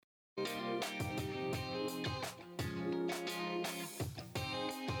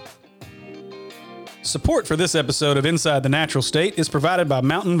Support for this episode of Inside the Natural State is provided by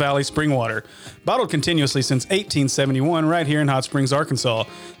Mountain Valley Spring Water. Bottled continuously since 1871 right here in Hot Springs, Arkansas.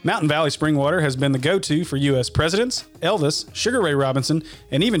 Mountain Valley Spring Water has been the go-to for U.S. presidents, Elvis, Sugar Ray Robinson,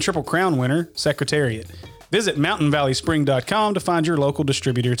 and even Triple Crown winner, Secretariat. Visit mountainvalleyspring.com to find your local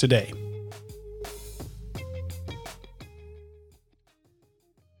distributor today.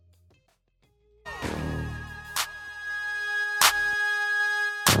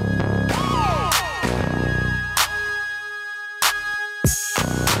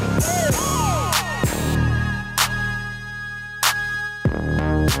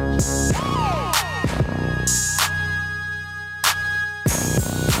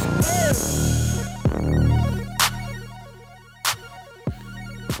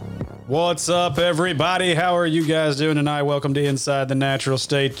 What's up, everybody? How are you guys doing tonight? Welcome to Inside the Natural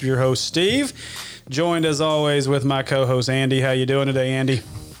State. Your host, Steve, joined as always with my co-host, Andy. How you doing today, Andy?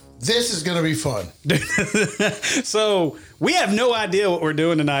 This is going to be fun. So we have no idea what we're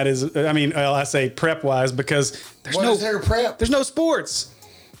doing tonight. I say prep-wise because is there prep? There's no sports.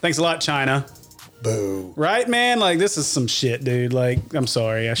 Thanks a lot, China. Boo. Right, man? Like, this is some shit, dude. Like, I'm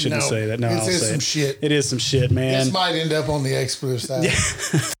sorry. I shouldn't say that. No, I'll say some shit. It is some shit, man. This might end up on the expletive side. Yeah.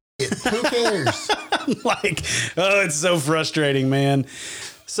 Who cares? It's so frustrating, man.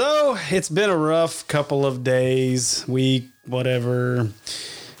 So it's been a rough couple of days, week, whatever.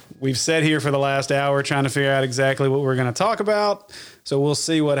 We've sat here for the last hour trying to figure out exactly what we're going to talk about. So we'll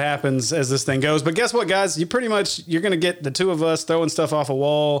see what happens as this thing goes. But guess what, guys? You're going to get the two of us throwing stuff off a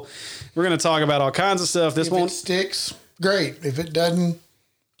wall. We're going to talk about all kinds of stuff. If it sticks, great. If it doesn't,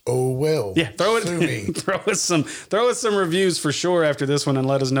 oh well. Yeah, throw us some reviews for sure after this one and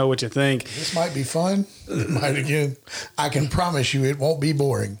let us know what you think. This might be fun. It might again. I can promise you it won't be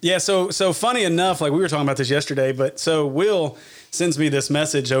boring. Yeah, so funny enough, like we were talking about this yesterday, but so Will sends me this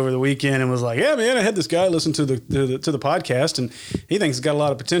message over the weekend and was like, "Yeah, man, I had this guy listen to the podcast and he thinks it's got a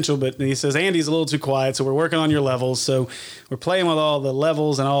lot of potential, but he says Andy's a little too quiet, so we're working on your levels. So we're playing with all the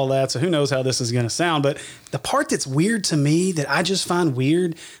levels and all that. So who knows how this is going to sound? But the part that's weird to me that I just find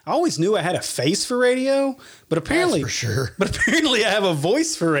weird, I always knew I had a face for radio, but apparently, that's for sure. But apparently I have a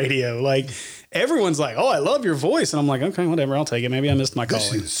voice for radio. Like everyone's like, "Oh, I love your voice," and I'm like, "Okay, whatever, I'll take it. Maybe I missed my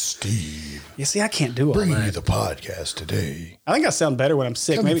calling." This is Steve. You see, I can't do all Bringing that. you the podcast today. I think I sound better when I'm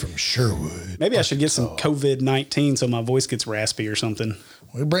sick. Coming maybe from Sherwood. Maybe I should get some COVID-19 so my voice gets raspy or something.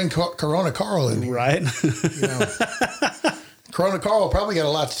 We bring Corona Carl in here. Right. Corona Carl probably got a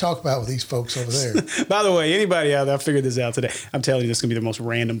lot to talk about with these folks over there. By the way, anybody out there, I figured this out today. I'm telling you, this is going to be the most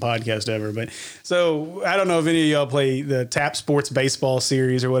random podcast ever. But so I don't know if any of y'all play the Tap Sports Baseball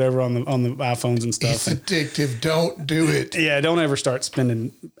series or whatever on the iPhones and stuff. It's addictive. Don't do it. Yeah, don't ever start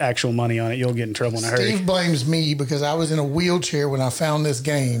spending actual money on it. You'll get in trouble in a hurry. Steve blames me because I was in a wheelchair when I found this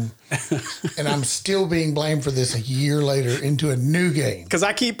game. And I'm still being blamed for this a year later into a new game. Because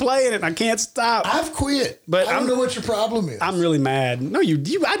I keep playing it and I can't stop. I've quit. But I don't know what your problem is. I'm really mad. No, you.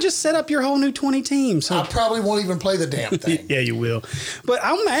 I just set up your whole new 20 team. So I probably won't even play the damn thing. Yeah, you will. But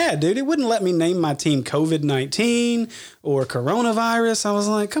I'm mad, dude. It wouldn't let me name my team COVID-19 or coronavirus. I was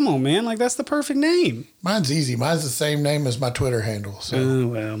like, come on, man. Like, that's the perfect name. Mine's easy. Mine's the same name as my Twitter handle. So.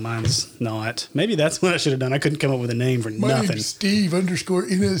 Well, mine's not. Maybe that's what I should have done. I couldn't come up with a name for my nothing. Name's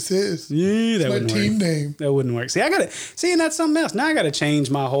Steve_NSS. Yeah, that my wouldn't team work. name. That wouldn't work. See, and that's something else. Now I got to change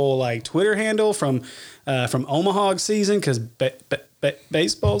my whole like Twitter handle from Omaha season because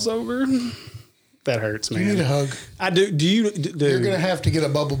baseball's over. That hurts, man. You need a hug. I do. Do you? You're gonna have to get a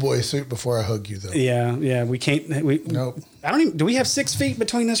Bubble Boy suit before I hug you, though. Yeah. We can't. Nope. I don't even. Do we have 6 feet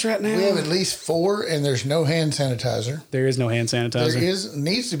between us right now? We have at least 4, and there's no hand sanitizer. There is no hand sanitizer. There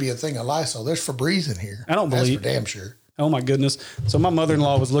needs to be a thing of Lysol. There's Febreze in here. I don't believe. That's for damn sure. Oh my goodness! So my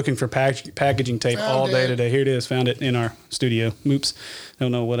mother-in-law was looking for packaging tape all day today. Here it is. Found it in our studio. Oops.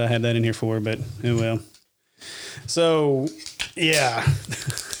 Don't know what I had that in here for, but oh well. So yeah.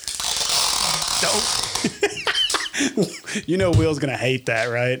 Don't. You know Will's gonna hate that,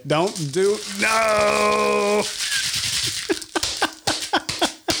 right? Don't do no.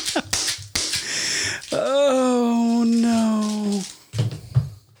 Oh no.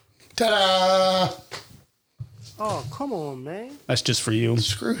 Ta-da! Oh, come on, man. That's just for you.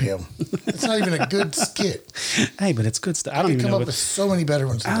 Screw him. It's not even a good skit. Hey, but it's good stuff. I don't You even come know up with so many better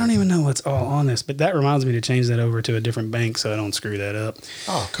ones. I don't even know what's all on this, but that reminds me to change that over to a different bank so I don't screw that up.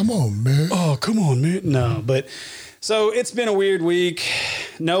 Oh, come on, man. Oh, come on, man. No, but so it's been a weird week.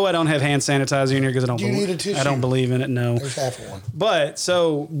 No, I don't have hand sanitizer in here because I don't. Do you need a tissue? I don't believe in it. No. There's half of one. But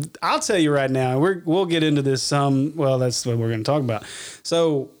so I'll tell you right now, we'll get into this some. Well, that's what we're going to talk about.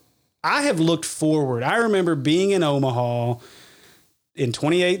 So I have looked forward. I remember being in Omaha in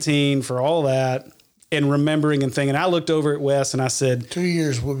 2018 for all that. and remembering and thinking. I looked over at Wes and I said, 2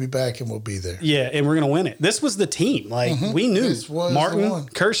 years, we'll be back and we'll be there. yeah, and we're going to win it. This was the team. Like, we knew This was the Martin, one.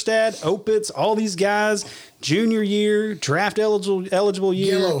 Kerstad, Opitz, all these guys, junior year, draft eligible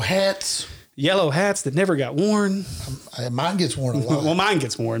year, Yellow hats. that never got worn. Mine gets worn a lot. Well, mine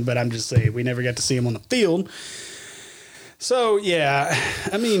gets worn, but I'm just saying we never got to see him on the field. So, yeah,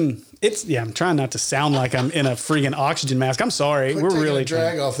 I mean, I'm trying not to sound like I'm in a freaking oxygen mask. I'm sorry. Quit We're taking really a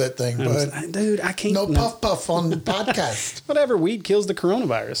drag off that thing, bud. Dude, I can't. No puff on the podcast. Whatever. Weed kills the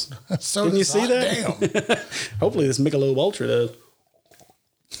coronavirus. So Didn't you does see hot that? Damn. Hopefully this Michelob Ultra does.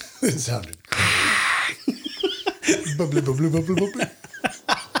 It sounded great. Bubbly, bubbly, bubbly, bubbly.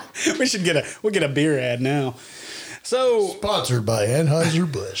 We'll get a beer ad now. So, Sponsored by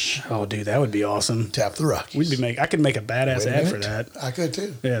Anheuser-Busch. oh, dude, that would be awesome. Tap the Rockies. I could make a badass Wait a ad for minute. that. I could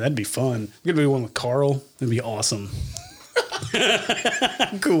too. Yeah, that'd be fun. We could do one with Carl. That'd be awesome.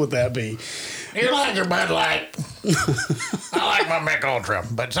 How cool would that be? You like your Bud Light. I like my Mick Ultra,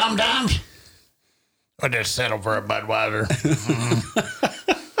 but sometimes I just settle for a Budweiser.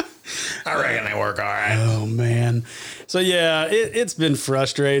 I reckon they work all right. Oh man. So yeah, it's been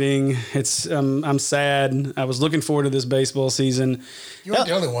frustrating. I'm sad. I was looking forward to this baseball season. You weren't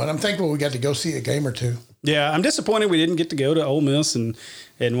the only one. I'm thankful we got to go see a game or two. Yeah, I'm disappointed we didn't get to go to Ole Miss and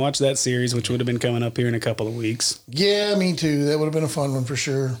watch that series, which would have been coming up here in a couple of weeks. Yeah, me too. That would have been a fun one for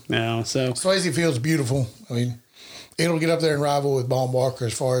sure. Now, so Swayze Field's beautiful. I mean, it'll get up there and rival with Baum Walker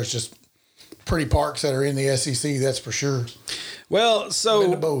as far as just pretty parks that are in the SEC. That's for sure. well, Into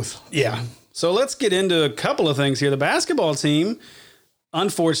so both. yeah. So let's get into a couple of things here. The basketball team,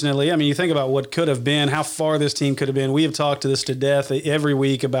 unfortunately, I mean, you think about what could have been, how far this team could have been. We have talked to this to death every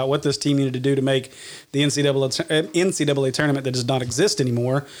week about what this team needed to do to make the NCAA tournament that does not exist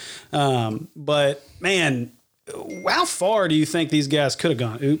anymore. But man, how far do you think these guys could have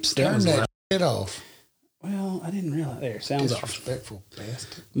gone? Oops, that Turn was that loud. shit off. Well, I didn't realize. There, sounds off. Disrespectful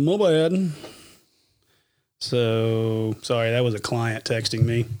bastard. My bad. So sorry, that was a client texting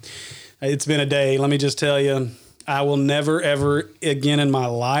me. It's been a day. Let me just tell you, I will never, ever again in my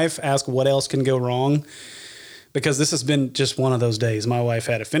life ask what else can go wrong, because this has been just one of those days. My wife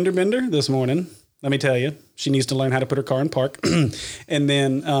had a fender bender this morning. Let me tell you, she needs to learn how to put her car in park. And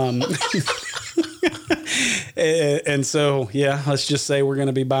then, and so, yeah, let's just say we're going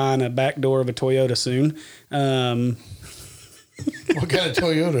to be buying a back door of a Toyota soon. What kind of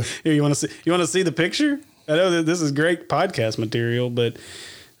Toyota? Here, you want to see the picture? I know that this is great podcast material, but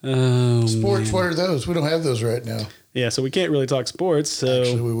Sports, what are those? We don't have those right now. yeah, so we can't really talk sports. So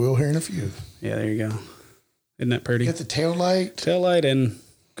Actually, we will here in a few. yeah, there you go. Isn't that pretty? Get the tail light. Tail light and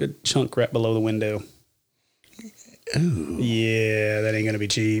good chunk right below the window. Ooh. Yeah, that ain't gonna be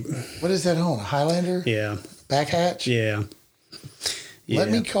cheap. What is that on? A Highlander? Yeah, Back hatch? yeah. Let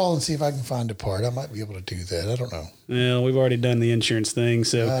me call and see if I can find a part. I might be able to do that. I don't know. Well, we've already done the insurance thing,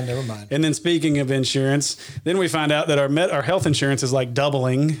 so Never mind. And then speaking of insurance, then we find out that our health insurance is like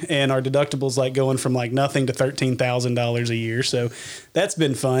doubling, and our deductible's like going from like nothing to $13,000 a year. So that's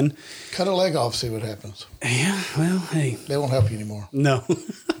been fun. Cut a leg off, see what happens. Yeah, well, hey, They won't help you anymore. no.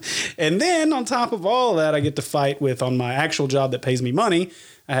 And then on top of all of that, I get to fight with, on my actual job that pays me money,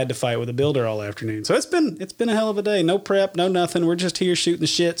 I had to fight with a builder all afternoon. So it's been a hell of a day. No prep, no nothing. We're just here shooting the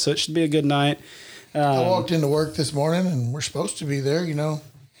shit. So it should be a good night. I walked into work this morning and we're supposed to be there, you know.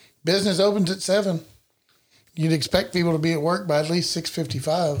 Business opens at 7. You'd expect people to be at work by at least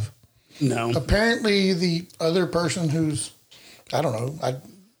 6:55. No. Apparently the other person who's, I don't know,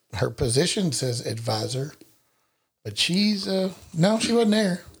 her position says advisor, but she's, no, she wasn't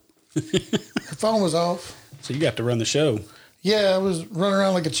there. Her phone was off. So you got to run the show. Yeah, I was running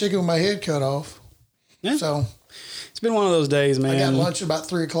around like a chicken with my head cut off. Yeah. So It's been one of those days, man. I got lunch about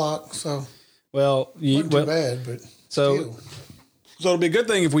 3 o'clock, so Well, wasn't too bad, but so still. so it'll be a good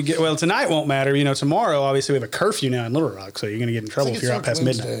thing if we get, well, tonight won't matter. You know, tomorrow, obviously, we have a curfew now in Little Rock, so you're going to get in trouble think if it you're out starts past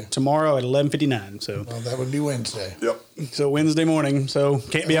Wednesday. midnight. Tomorrow at 11:59. So, Well, that would be Wednesday. yep. So Wednesday morning. So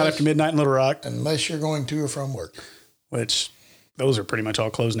can't be out after midnight in Little Rock, Unless you're going to or from work. which those are pretty much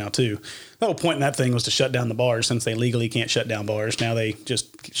all closed now too. The whole point in that thing was to shut down the bars, since they legally can't shut down bars. Now they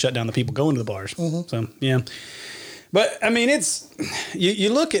just shut down the people going to the bars. So yeah. But I mean, it's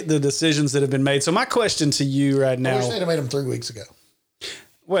you look at the decisions that have been made. So my question to you right I now. wish they'd have made them 3 weeks ago.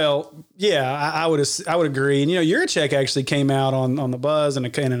 Well, yeah, I would agree. And you know, Yurachek actually came out on the Buzz and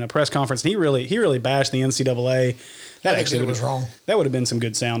in a press conference, and he really bashed the NCAA. That actually was wrong. That would have been some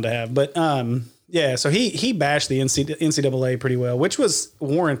good sound to have. But yeah, so he bashed the NCAA pretty well, which was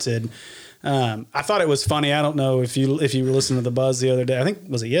warranted. I thought it was funny. I don't know if you were listening to the Buzz the other day. I think,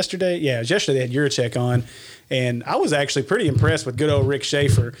 was it yesterday? Yeah, it was yesterday. They had Juracek on, and I was actually pretty impressed with good old Rick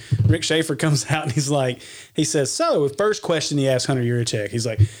Schaefer. Rick Schaefer comes out and he says, so first question he asked Hunter Juracek, he's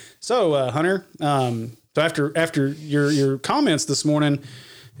like, so Hunter, so after your comments this morning,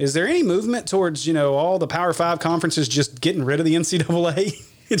 is there any movement towards, all the Power 5 conferences just getting rid of the NCAA?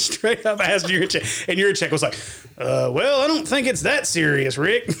 And straight up asked Juracek, and Juracek was like, well, I don't think it's that serious,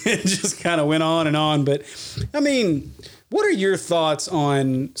 Rick. It just kind of went on and on. But I mean, what are your thoughts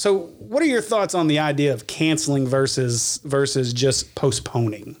on the idea of canceling versus just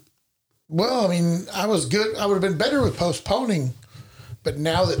postponing? Well, I mean, I was good. I would have been better with postponing, but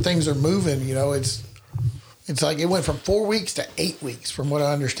now that things are moving, it's like it went from 4 weeks to 8 weeks from what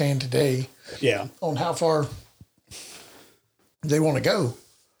I understand today. Yeah. On how far they want to go.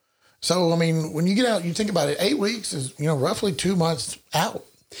 So, I mean, when you get out, you think about it, 8 weeks is, roughly 2 months out.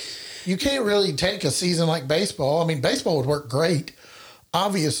 You can't really take a season like baseball. I mean, baseball would work great,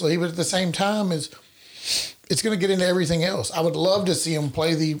 obviously, but at the same time, it's going to get into everything else. I would love to see them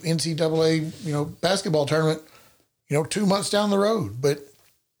play the NCAA, basketball tournament, 2 months down the road. But,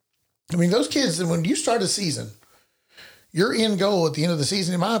 I mean, those kids, when you start a season, your end goal at the end of the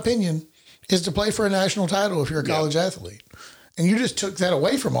season, in my opinion, is to play for a national title if you're a college athlete. And you just took that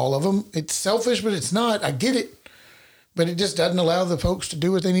away from all of them. It's selfish, but it's not. I get it. But it just doesn't allow the folks to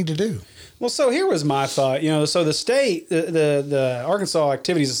do what they need to do. Well, so here was my thought. So the state, the Arkansas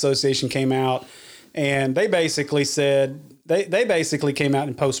Activities Association came out, and they basically said they basically came out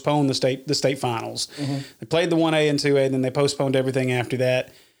and postponed the state finals. Mm-hmm. They played the 1A and 2A, and then they postponed everything after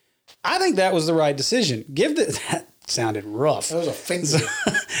that. I think that was the right decision. That sounded rough. That was offensive.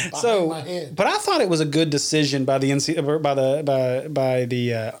 But I thought it was a good decision by the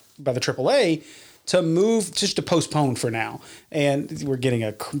AAA to move, just to postpone for now. And we're getting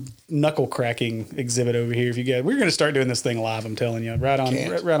a knuckle cracking exhibit over here. We're going to start doing this thing live. I'm telling you, right on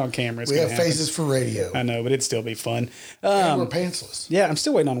camera. We have faces for radio. I know, but it'd still be fun. And we're pantsless. Yeah, I'm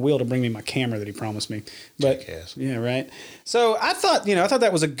still waiting on Will to bring me my camera that he promised me. But yeah, right. So I thought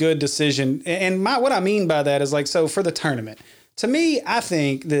that was a good decision. And what I mean by that is so for the tournament. To me, I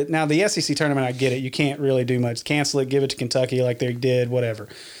think that now the SEC tournament, I get it. You can't really do much. Cancel it, give it to Kentucky like they did, whatever.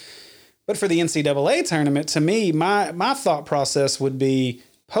 But for the NCAA tournament, to me, my thought process would be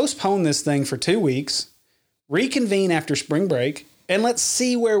postpone this thing for 2 weeks, reconvene after spring break, and let's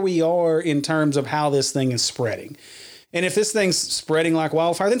see where we are in terms of how this thing is spreading. And if this thing's spreading like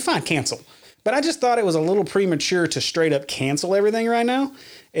wildfire, then fine, cancel. But I just thought it was a little premature to straight up cancel everything right now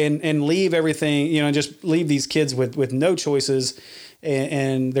and leave everything, just leave these kids with no choices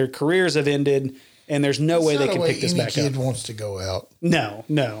and their careers have ended. And there's no way they can pick this back up. Any kid wants to go out. No.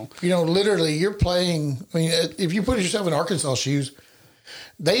 Literally, you're playing. I mean, if you put yourself in Arkansas shoes,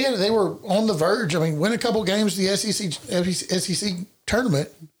 they were on the verge. I mean, win a couple games to the SEC tournament,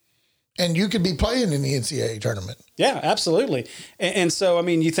 and you could be playing in the NCAA tournament. Yeah, absolutely. And so, I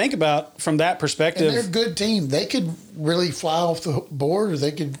mean, you think about from that perspective. And they're a good team. They could really fly off the board, or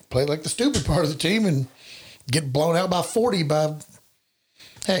they could play like the stupid part of the team and get blown out by 40 by,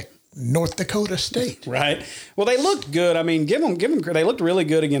 heck, North Dakota State. Right. Well, they looked good. I mean, give them. They looked really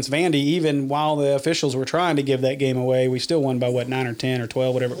good against Vandy, even while the officials were trying to give that game away. We still won by 9 or 10 or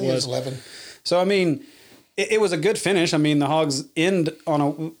 12, whatever it was. 11. So, I mean, it was a good finish. I mean, the Hogs end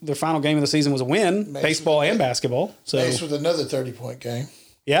on their final game of the season was a win, baseball and basketball. So Mace with another 30-point game.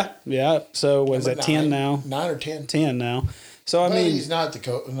 Yeah. So was that 10 now? 9 or 10. 10 now. So I mean, he's not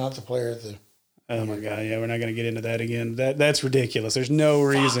the player at the. Oh my God! Yeah, we're not going to get into that again. That's ridiculous. There's no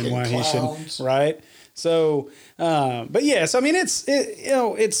reason why he shouldn't, right? So, but yes, I mean, it's.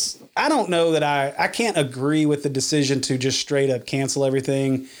 I don't know that I can't agree with the decision to just straight up cancel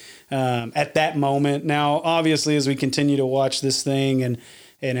everything at that moment. Now, obviously, as we continue to watch this thing and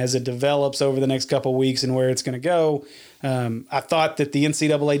as it develops over the next couple of weeks and where it's going to go, I thought that the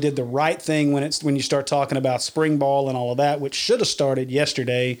NCAA did the right thing when you start talking about spring ball and all of that, which should have started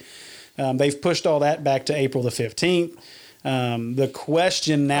yesterday. They've pushed all that back to April the 15th. The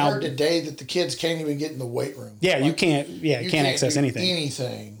question now. I heard today that the kids can't even get in the weight room. Yeah, you can't. Yeah, you can't access anything.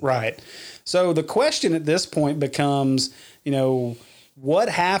 Anything. Right. So the question at this point becomes, what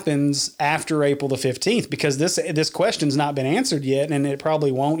happens after April the 15th? Because this question's not been answered yet, and it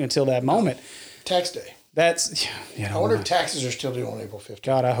probably won't until that moment. Tax day. That's. I wonder if taxes are still due on April 15th.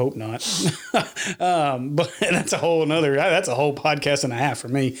 God, I hope not. But that's a whole podcast and a half for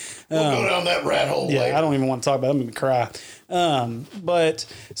me. We'll go down that rat hole. Yeah, later. I don't even want to talk about it. I'm going to cry.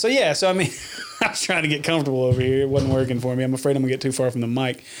 So I mean, I was trying to get comfortable over here. It wasn't working for me. I'm afraid I'm going to get too far from the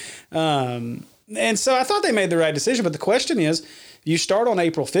mic. And so I thought they made the right decision. But the question is, you start on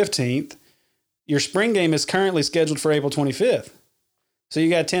April 15th. your spring game is currently scheduled for April 25th. So you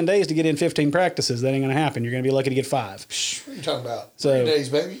got 10 days to get in 15 practices. That ain't going to happen. You're going to be lucky to get 5. What are you talking about? So, 3 days,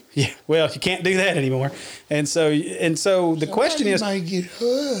 baby. Yeah, well, you can't do that anymore. And so the question is, might get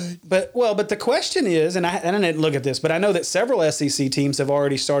hood. but the question is, and I didn't look at this, but I know that several SEC teams have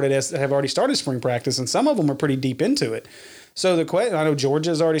already started spring practice, and some of them are pretty deep into it. So the question, I know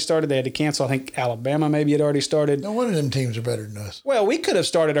Georgia's already started. They had to cancel. I think Alabama maybe had already started. No, one of them teams are better than us. Well, we could have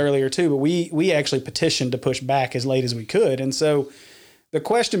started earlier too, but we actually petitioned to push back as late as we could, and so. The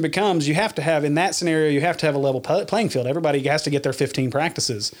question becomes, you have to have, in that scenario, you have to have a level playing field. Everybody has to get their 15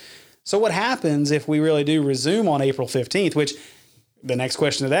 practices. So what happens if we really do resume on April 15th, which the next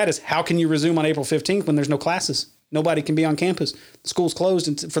question to that is, how can you resume on April 15th when there's no classes? Nobody can be on campus. The school's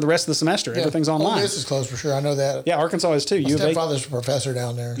closed for the rest of the semester. Yeah. Everything's online. This is closed for sure. I know that. Yeah, Arkansas is too. My stepfather's a professor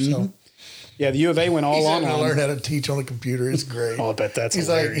down there, so. Yeah, the U of A went all online. I learned how to teach on a computer. It's great. Oh, I bet that's He's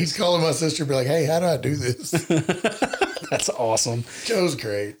hilarious. like, he's calling my sister, be like, hey, how do I do this? That's awesome. Joe's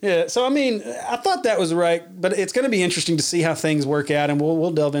great. Yeah, so I mean, I thought that was right, but it's going to be interesting to see how things work out, and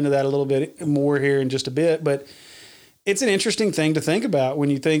we'll delve into that a little bit more here in just a bit. But it's an interesting thing to think about when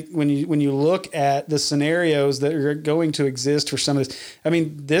you look at the scenarios that are going to exist for some of this. I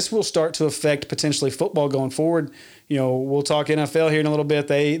mean, this will start to affect potentially football going forward. You know, we'll talk NFL here in a little bit.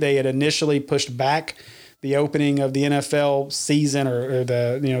 They had initially pushed back the opening of the NFL season or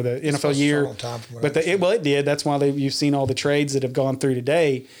the NFL year, but it did. That's why you've seen all the trades that have gone through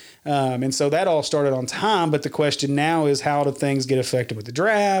today, and so that all started on time. But the question now is, how do things get affected with the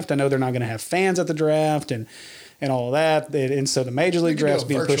draft? I know they're not going to have fans at the draft and all of that, and so the major league draft's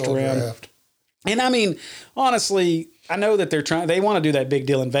being pushed around. Draft. And I mean, honestly, I know that they want to do that big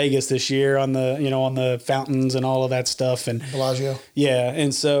deal in Vegas this year on the fountains and all of that stuff. And Bellagio. Yeah.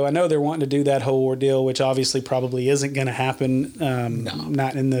 And so I know they're wanting to do that whole ordeal, which obviously probably isn't going to happen.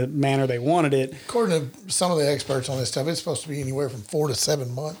 Not in the manner they wanted it. According to some of the experts on this stuff, it's supposed to be anywhere from 4 to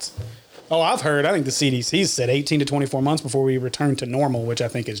 7 months. Oh, I've heard. I think the CDC said 18 to 24 months before we return to normal, which I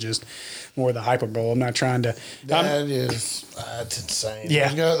think is just more the hyperbole. I'm not trying to. That's insane.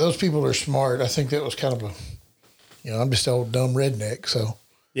 Yeah. Those people are smart. I think that was kind of I'm just an old dumb redneck, so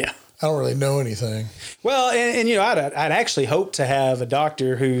yeah, I don't really know anything. Well, and I'd actually hope to have a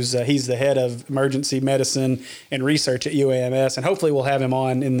doctor who's he's the head of emergency medicine and research at UAMS, and hopefully we'll have him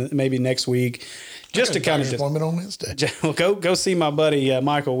on maybe next week. Just to kind of appointment on Wednesday. Well, go see my buddy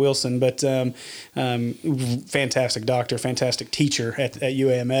Michael Wilson, but fantastic doctor, fantastic teacher at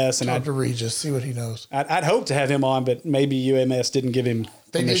UAMS, and Talk to Regis, see what he knows. I'd hope to have him on, but maybe UAMS didn't give him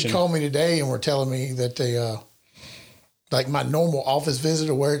permission. They did call me today and were telling me that they like my normal office visit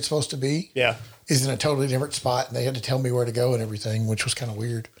of where it's supposed to be, is in a totally different spot, and they had to tell me where to go and everything, which was kind of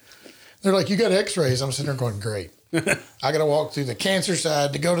weird. They're like, "You got X-rays." I'm sitting there going, "Great." I got to walk through the cancer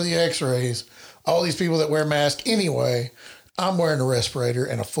side to go to the X-rays. All these people that wear masks anyway, I'm wearing a respirator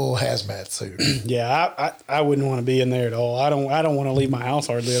and a full hazmat suit. Yeah, I wouldn't want to be in there at all. I don't want to leave my house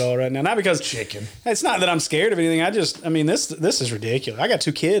hardly at all right now. Not because chicken. It's not that I'm scared of anything. This is ridiculous. I got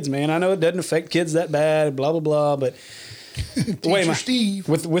 2 kids, man. I know it doesn't affect kids that bad. Blah blah blah. But the way Steve,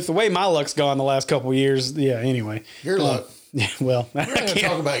 with the way my luck's gone the last couple of years, yeah. Anyway, your luck. Yeah. Well, we're going to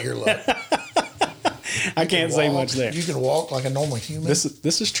talk about your luck. I can't say much there. You can walk like a normal human. This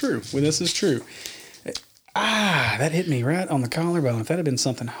is true. Well, this is true. That hit me right on the collarbone. If that had been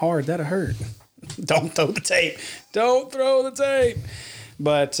something hard, that'd have hurt. Don't throw the tape. Don't throw the tape.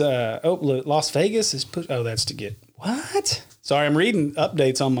 But Las Vegas is put. Oh, that's to get what? Sorry, I'm reading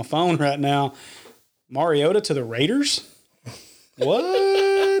updates on my phone right now. Mariota to the Raiders.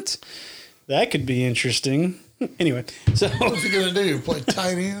 What? That could be interesting. Anyway, so what's he gonna do? Play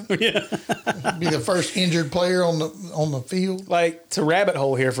tight end? Yeah, be the first injured player on the field. Like, to rabbit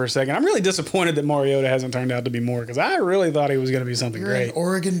hole here for a second, I'm really disappointed that Mariota hasn't turned out to be more, because I really thought he was going to be something great. An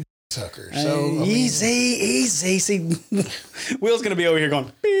Oregon sucker. So easy. See, Will's going to be over here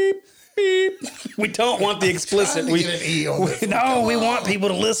going beep beep. We don't want the explicit. We want people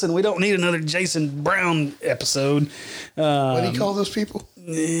to listen. We don't need another Jason Brown episode. What do you call those people?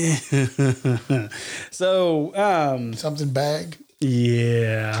 So something bag.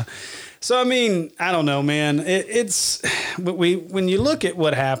 Yeah. So I mean, I don't know, man. When you look at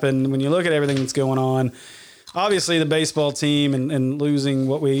what happened, when you look at everything that's going on, obviously the baseball team and losing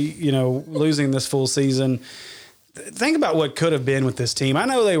losing this full season. Think about what could have been with this team. I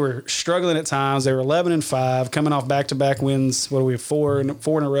know they were struggling at times. They were 11-5, coming off back-to-back wins. What are we, 4 in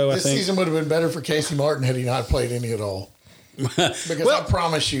a row? This season would have been better for Casey Martin had he not played any at all. Because I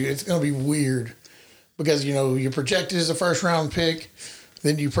promise you, it's going to be weird. Because, you're projected as a first-round pick.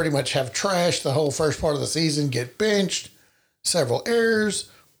 Then you pretty much have trashed the whole first part of the season, get benched, several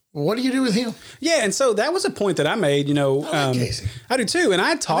errors. What do you do with him? Yeah, and so that was a point that I made. You know, I like Casey. I do too. And I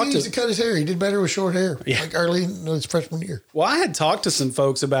had talked He used to cut his hair. He did better with short hair, like early in his freshman year. Well, I had talked to some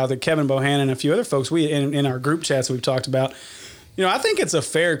folks about that. Kevin Bohannon and a few other folks we in our group chats we've talked about. You know, I think it's a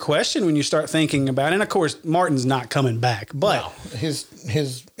fair question when you start thinking about it. And of course, Martin's not coming back, but His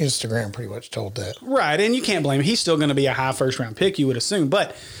Instagram pretty much told that. right, and you can't blame him. He's still going to be a high first round pick, you would assume.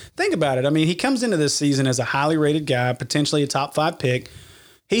 But think about it. I mean, he comes into this season as a highly rated guy, potentially a top 5 pick.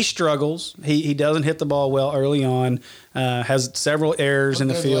 He struggles. He doesn't hit the ball well early on. Has several errors in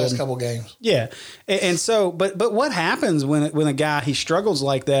the field. Last couple games. Yeah, and so, but what happens when a guy he struggles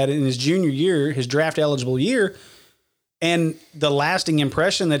like that in his junior year, his draft eligible year, and the lasting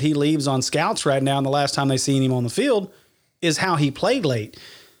impression that he leaves on scouts right now, and the last time they seen him on the field, is how he played late.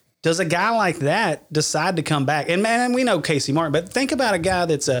 Does a guy like that decide to come back? And man, we know Casey Martin, but think about a guy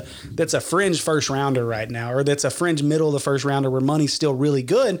that's a fringe first rounder right now, or that's a fringe middle of the first rounder where money's still really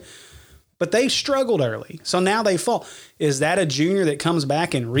good, but they struggled early. So now they fall. Is that a junior that comes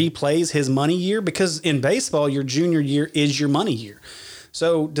back and replays his money year? Because in baseball, your junior year is your money year.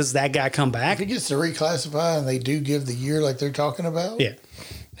 So does that guy come back? If he gets to reclassify and they do give the year like they're talking about, Yeah.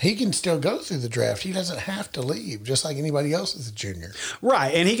 he can still go through the draft. He doesn't have to leave, just like anybody else is a junior.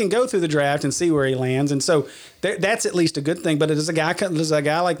 Right, and he can go through the draft and see where he lands, and so that's at least a good thing. But does a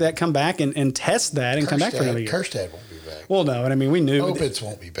guy like that come back and test that and come back for another year? Kerstad won't be back. Well, no, and I mean we knew Opitz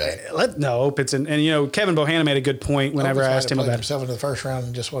won't be back. Opitz and you know Kevin Bohannon made a good point whenever Opitz I asked him about himself into the first round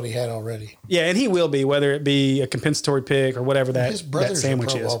and just what he had already. Yeah, and he will be, whether it be a compensatory pick or whatever His that brothers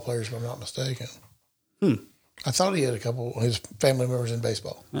sandwich are pro is. ball players, if I'm not mistaken. I thought he had a couple of his family members in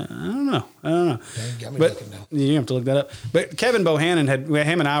baseball. I don't know. Yeah, you got me But looking now. you have to look that up. But Kevin Bohannon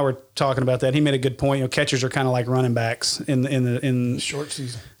him and I were talking about that. He made a good point. You know, catchers are kind of like running backs in Short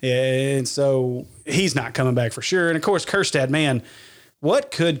season. Yeah, and so he's not coming back for sure. And of course, Kerstad, man, what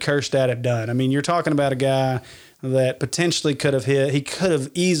could Kerstad have done? I mean, you're talking about a guy that potentially could have hit. He could have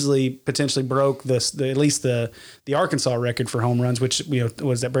easily potentially broke at least the Arkansas record for home runs, which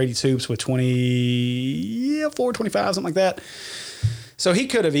was that Brady Toops with 24, 25, something like that. So he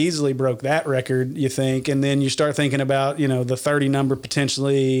could have easily broke that record, you think, and then you start thinking about the 30 number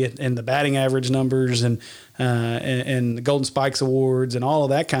potentially, and the batting average numbers, and the Golden Spikes awards, and all of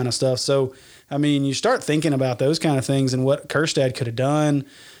that kind of stuff. So I mean, you start thinking about those kind of things and what Kerstad could have done,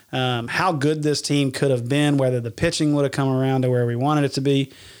 how good this team could have been, whether the pitching would have come around to where we wanted it to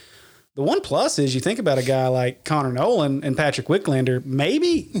be. The one plus is you think about a guy like Connor Nolan and Patrick Wicklander,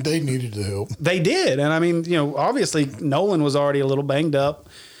 maybe they needed the help. They did. And I mean, obviously Nolan was already a little banged up.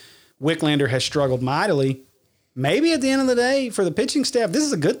 Wicklander has struggled mightily. Maybe at the end of the day for the pitching staff, this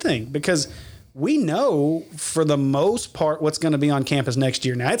is a good thing because we know for the most part what's going to be on campus next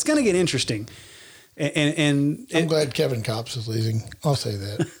year. Now it's going to get interesting. And I'm glad Kevin Copps is leaving. I'll say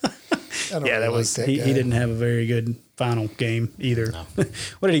that. He didn't have a very good final game either. No.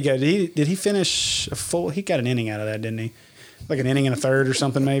 What did he get? Did he finish a full? He got an inning out of that, didn't he? Like an inning and a third or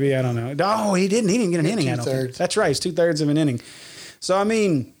something, maybe. I don't know. Oh, he didn't. He didn't get an inning. I don't think. That's right. It's 2/3 of an inning. So I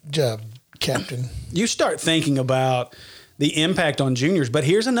mean, good job, Captain. You start thinking about the impact on juniors, but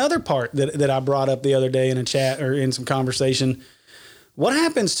here's another part that I brought up the other day in a chat or in some conversation. What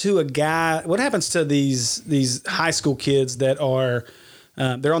happens to a guy? What happens to these high school kids that are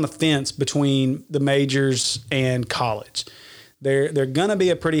they're on the fence between the majors and college? They're gonna be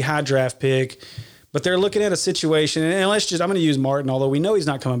a pretty high draft pick, but they're looking at a situation. And I'm going to use Martin, although we know he's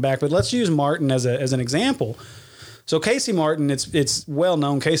not coming back. But let's use Martin as an example. So Casey Martin, it's well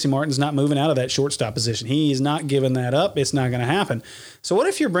known. Casey Martin's not moving out of that shortstop position. He is not giving that up. It's not going to happen. So what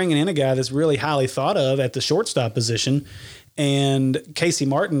if you're bringing in a guy that's really highly thought of at the shortstop position? And Casey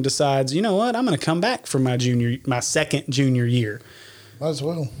Martin decides, you know what, I'm going to come back for my second junior year. Might as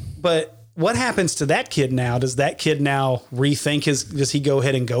well. But what happens to that kid now? Does that kid now rethink does he go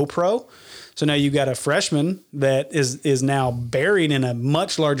ahead and go pro? So now you've got a freshman that is now buried in a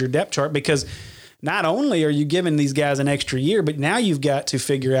much larger depth chart because not only are you giving these guys an extra year, but now you've got to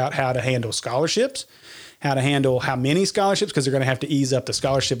figure out how to handle scholarships, how to handle how many scholarships, because they're going to have to ease up the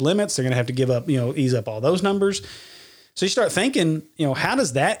scholarship limits. They're going to have to give up, ease up all those numbers. So you start thinking, how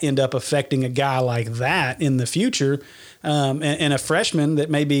does that end up affecting a guy like that in the future, and a freshman that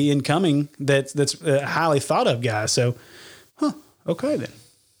may be incoming that's a highly thought of guy. So, okay then.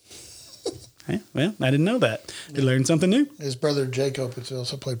 Hey, well, I didn't know that. You learned something new. His brother Jacob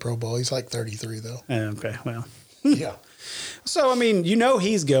also played pro ball. He's like 33 though. Okay, well, yeah. So I mean,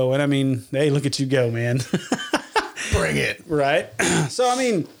 he's going. I mean, hey, look at you go, man. Bring it. Right. So I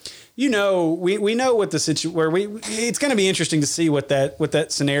mean, we know what the situation it's going to be interesting to see what that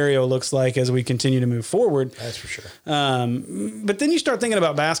scenario looks like as we continue to move forward. That's for sure. But then you start thinking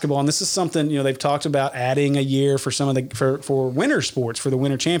about basketball, and this is something, they've talked about adding a year for some of for winter sports, for the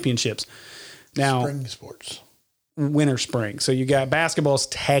winter championships. Now, Spring sports. Winter, spring. So you got basketball's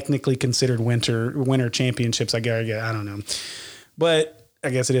technically considered winter championships. I don't know, but I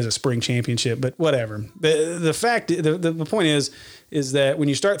guess it is a spring championship, but whatever. The point is that when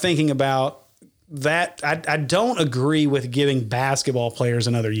you start thinking about that, I don't agree with giving basketball players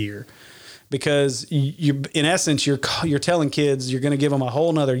another year, because in essence, you're telling kids you're going to give them a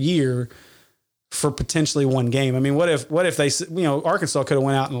whole nother year for potentially one game. I mean, what if they, Arkansas could have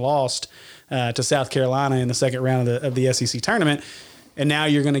went out and lost to South Carolina in the second round of the SEC tournament, and now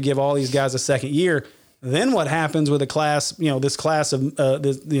you're going to give all these guys a second year. Then what happens with a class, this class of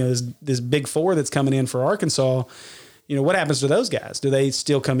this big four that's coming in for Arkansas? What happens to those guys? Do they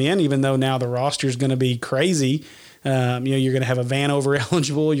still come in, even though now the roster is going to be crazy? You're going to have a Vanover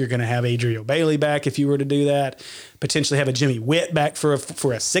eligible. You're going to have Adriel Bailey back if you were to do that. Potentially have a Jimmy Witt back for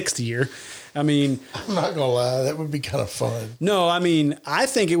a sixth year. I mean, I'm not gonna lie, that would be kind of fun. No, I mean, I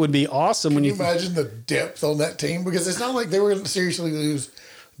think it would be awesome when you imagine the depth on that team, because it's not like they were going to seriously lose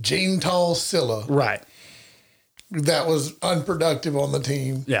Gene Tall Silla. Right. That was unproductive on the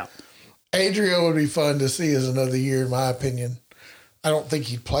team. Yeah. Adriel would be fun to see as another year, in my opinion. I don't think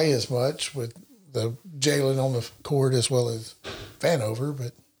he'd play as much with the Jalen on the court as well as Vanover,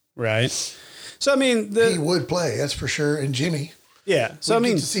 but right. So I mean, he would play, that's for sure. And Jimmy. Yeah. So We'd I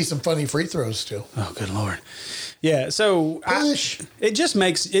mean, get to see some funny free throws still. Oh, good Lord. Yeah. So Push. it just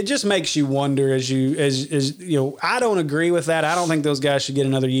makes you wonder as I don't agree with that. I don't think those guys should get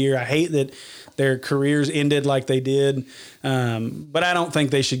another year. I hate that their careers ended like they did. But I don't think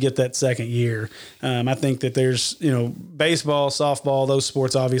they should get that second year. I think that there's, baseball, softball, those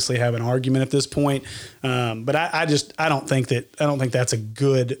sports obviously have an argument at this point. But I don't think that's a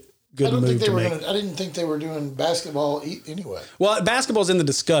good move to make. I didn't think they were doing basketball anyway. Well, basketball's in the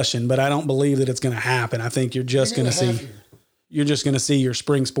discussion, but I don't believe that it's going to happen. I think you're just going to see your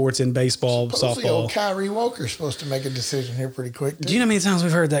spring sports in baseball, Supposedly softball. Old Kyrie Walker's supposed to make a decision here pretty quick. Do you know how many times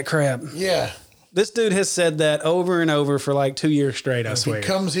we've heard that crap? Yeah. This dude has said that over and over for like 2 years straight, I swear. If he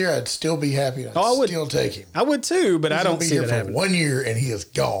comes here, I'd still be happy. I'd still take him. I would too, but I don't see that happening. 1 year and he is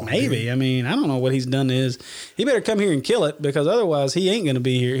gone. Maybe. Dude. I mean, I don't know what he's done to his. He better come here and kill it, because otherwise he ain't going to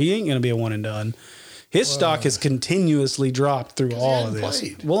be here. He ain't going to be a one and done. His stock has continuously dropped through all of this.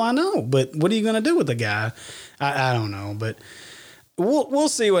 Played. Well, I know, but what are you going to do with the guy? I don't know, but we'll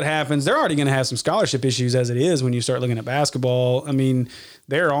see what happens. They're already going to have some scholarship issues as it is when you start looking at basketball. I mean,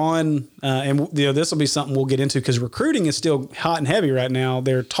 they're on, and this will be something we'll get into, because recruiting is still hot and heavy right now.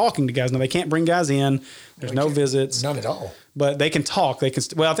 They're talking to guys now. They can't bring guys in. There's no visits. None at all. But they can talk. They can.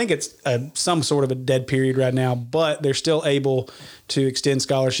 I think it's some sort of a dead period right now, but they're still able to extend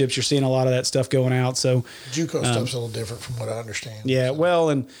scholarships. You're seeing a lot of that stuff going out. So JUCO stuff's a little different from what I understand. Yeah, so. well,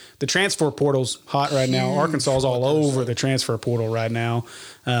 and the transfer portal's hot right now. Arkansas is all over the transfer portal right now.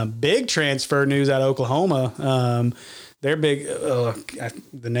 Big transfer news out of Oklahoma. They're big.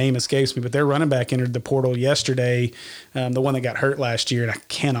 The name escapes me, but their running back entered the portal yesterday. The one that got hurt last year, and I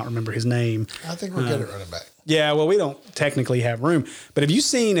cannot remember his name. I think we're good at running back. Yeah, well, we don't technically have room. But have you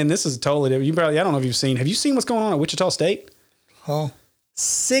seen? And this is totally different. I don't know if you've seen. Have you seen what's going on at Wichita State? Huh?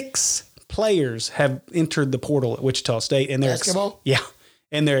 6 players have entered the portal at Wichita State, and they're basketball.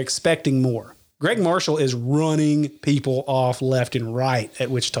 And they're expecting more. Greg Marshall is running people off left and right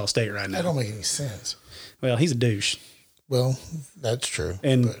at Wichita State right now. That don't make any sense. Well, he's a douche. Well, that's true.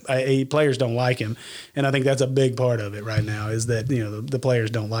 And players don't like him, and I think that's a big part of it right now. Is that the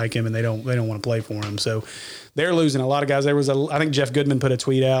players don't like him and they don't want to play for him. So they're losing a lot of guys. I think Jeff Goodman put a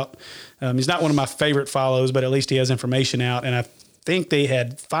tweet out. He's not one of my favorite follows, but at least he has information out. And I think they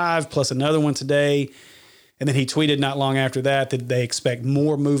had 5 plus another one today. And then he tweeted not long after that they expect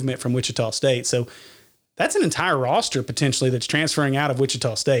more movement from Wichita State. So that's an entire roster potentially that's transferring out of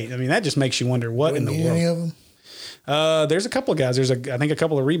Wichita State. I mean, that just makes you wonder what in the world. Any of them? There's a couple of guys. I think a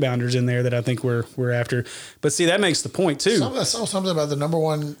couple of rebounders in there that I think we're after. But see, that makes the point too. I saw something about the number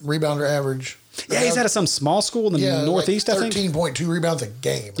 1 rebounder average. Yeah, he's out of some small school in the Northeast, like I think. 13.2 rebounds a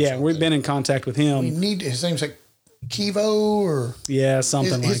game. Yeah, we've been in contact with him. His name's like Kivo or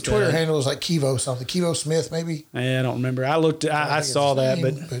something like that. His Twitter handle is like Kivo something. Kivo Smith, maybe. I don't remember. I saw that,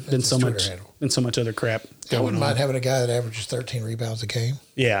 but been so much other crap going on. I wouldn't mind having a guy that averages 13 rebounds a game.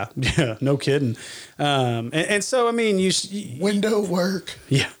 Yeah, no kidding. And so I mean, you window work.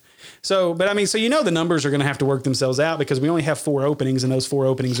 Yeah. So, but I mean, so the numbers are going to have to work themselves out, because we only have 4 openings, and those 4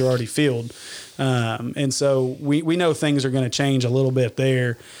 openings are already filled. And so we know things are going to change a little bit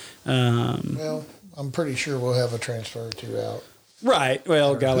there. Well, I'm pretty sure we'll have a transfer or two out. Right.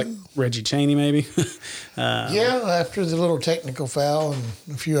 Well, a guy like Reggie Chaney, maybe. Yeah, after the little technical foul and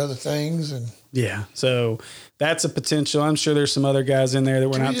a few other things. And Yeah. So that's a potential. I'm sure there's some other guys in there that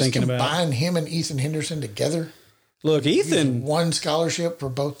we're can we not just thinking about. combine him and Ethan Henderson together? Look, Ethan One scholarship for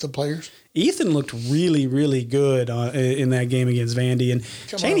both the players. looked really, really good in that game against Vandy, and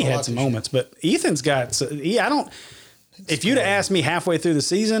Chaney had some moments. But Ethan's got. If you'd have asked me halfway through the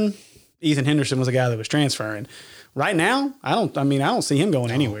season, Ethan Henderson was a guy that was transferring. Right now, I don't see him going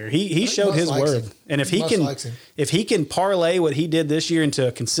anywhere. He showed his worth, and if he can parlay what he did this year into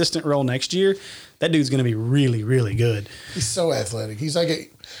a consistent role next year, that dude's going to be really, really good. He's so athletic. He's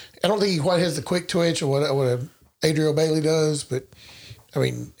like I don't think he quite has the quick twitch or what Adriel Bailey does, but I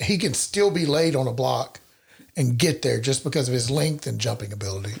mean, he can still be laid on a block and get there just because of his length and jumping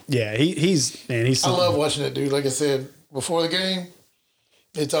ability. Yeah, he's. I love watching that dude. Like I said before the game,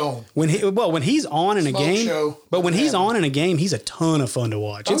 it's on. When he's on in a game, show. but when he's on in a game, he's a ton of fun to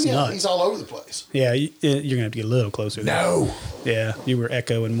watch. It's nuts. He's all over the place. Yeah, you're gonna have to get a little closer. No. Yeah, you were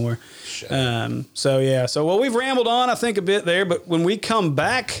echoing more. So we've rambled on, I think, a bit there, but when we come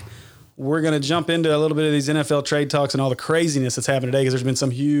back, we're going to jump into a little bit of these NFL trade talks and all the craziness that's happened today because there's been some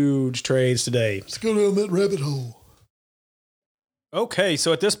huge trades today. Let's go down that rabbit hole. Okay,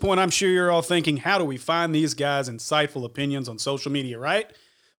 so at this point, I'm sure you're all thinking, how do we find these guys' insightful opinions on social media, right?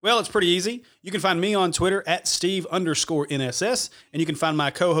 Well, it's pretty easy. You can find me on Twitter at Steve_NSS, and you can find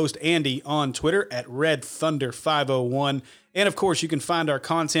my co-host Andy on Twitter at RedThunder501. And of course, you can find our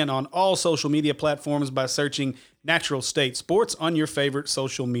content on all social media platforms by searching Natural State Sports on your favorite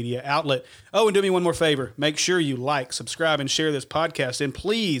social media outlet. Oh, and do me one more favor. Make sure you like, subscribe, and share this podcast, and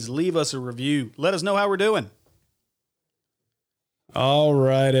please leave us a review. Let us know how we're doing. All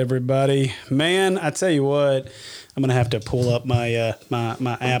right, everybody. Man, I tell you what, I'm gonna have to pull up my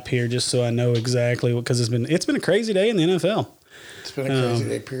my app here just so I know exactly because it's been a crazy day in the NFL. It's been a crazy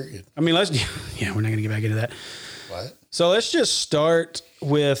day, period. I mean, we're not gonna get back into that. What? So let's just start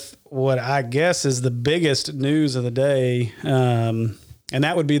with what I guess is the biggest news of the day, and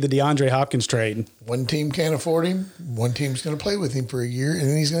that would be the DeAndre Hopkins trade. One team can't afford him. One team's going to play with him for a year, and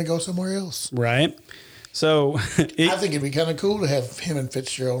then he's going to go somewhere else. Right. So I think it'd be kind of cool to have him and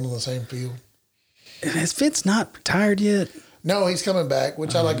Fitzgerald on the same field. Is Fitz not retired yet? No, he's coming back,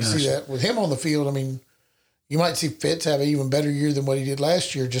 which I like to see that. With him on the field, I mean, you might see Fitz have an even better year than what he did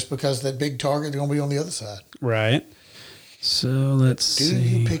last year just because that big target is going to be on the other side. Right. So let's see. Do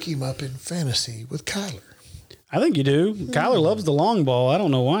you pick him up in fantasy with Kyler? I think you do. Kyler loves the long ball. I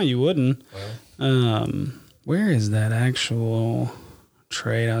don't know why you wouldn't. Well, where is that actual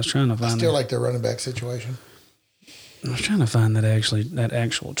trade? I was trying to find. I still like their running back situation. I was trying to find that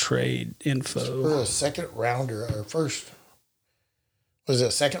actual trade info. For a second rounder or first. Was it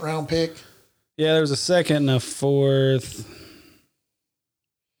a second round pick? Yeah, there was a second and a fourth.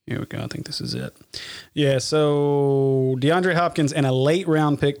 Here we go. I think this is it. Yeah, so DeAndre Hopkins and a late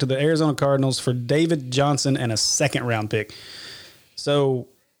round pick to the Arizona Cardinals for David Johnson and a second round pick. So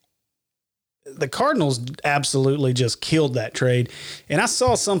the Cardinals absolutely just killed that trade. And I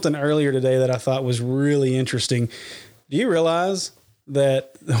saw something earlier today that I thought was really interesting. Do you realize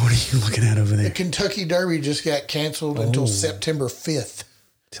that – what are you looking at over there? The Kentucky Derby just got canceled until September 5th.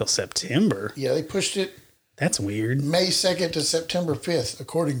 Till September? Yeah, they pushed it. That's weird. May 2nd to September 5th,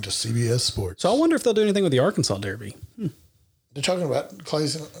 according to CBS Sports. So I wonder if they'll do anything with the Arkansas Derby. They're talking about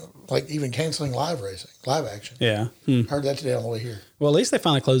closing, like even canceling live action. Yeah. Heard that today on the way here. Well, at least they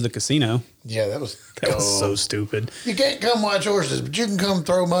finally closed the casino. Yeah, that was so stupid. You can't come watch horses, but you can come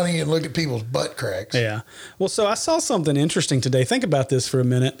throw money and look at people's butt cracks. Yeah. Well, so I saw something interesting today. Think about this for a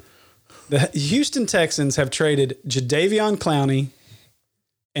minute. The Houston Texans have traded Jadeveon Clowney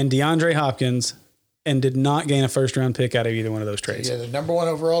and DeAndre Hopkins and did not gain a first-round pick out of either one of those trades. You had the number 1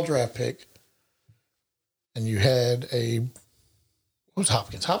 overall draft pick, and you had what was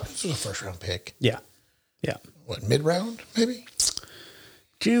Hopkins? Hopkins was a first-round pick. Yeah. Yeah. What, mid-round, maybe?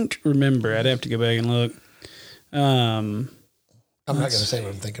 Don't remember. I'd have to go back and look. I'm not going to say what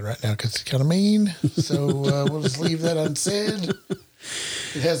I'm thinking right now because it's kind of mean, so we'll just leave that unsaid.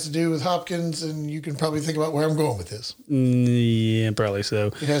 It has to do with Hopkins, and you can probably think about where I'm going with this. Yeah, probably so.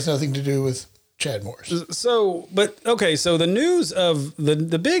 It has nothing to do with Chad Morris. So the news of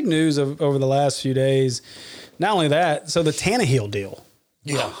the big news of over the last few days, not only that, so the Tannehill deal.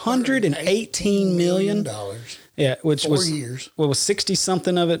 Yeah. $118 million. Yeah, which 4 years. What was 60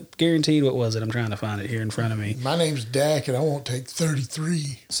 something of it guaranteed? What was it? I'm trying to find it here in front of me. My name's Dak, and I won't take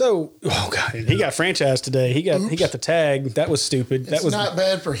 33. So, oh god, he got franchised today. He got the tag. That was stupid. It's not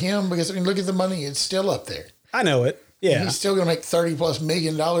bad for him because I mean, look at the money; it's still up there. I know it. Yeah. He's still going to make $30+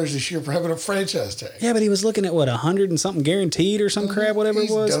 million this year for having a franchise tag. Yeah, but he was looking at what, 100 and something guaranteed or some crap, whatever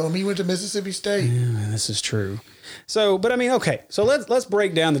He's it was. dumb. He went to Mississippi State. Yeah, this is true. So, but I mean, okay. So let's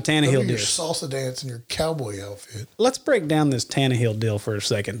break down the Look Tannehill at deal. your salsa dance and your cowboy outfit. Let's break down this Tannehill deal for a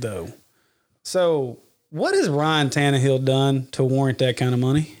second, though. So, what has Ryan Tannehill done to warrant that kind of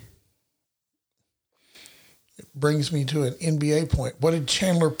money? Brings me to an NBA point. What did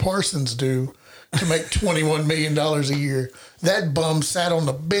Chandler Parsons do to make $21 million a year? That bum sat on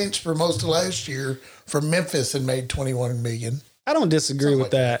the bench for most of last year for Memphis and made $21 million. I don't disagree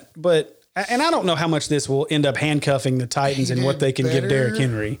with that, but and I don't know how much this will end up handcuffing the Titans He and what did they can give better. Derrick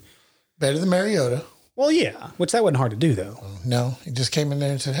Henry. Better than Mariota. Well, yeah, which that wasn't hard to do though. No, he just came in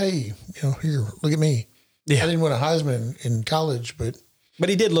there and said, "Hey, here, look at me." Yeah. I didn't win a Heisman in college, but But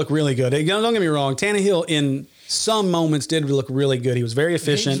he did look really good. Don't get me wrong. Tannehill in some moments did look really good. He was very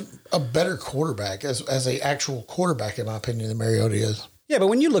efficient. he's a better quarterback as a actual quarterback, in my opinion, than Mariota is. Yeah, but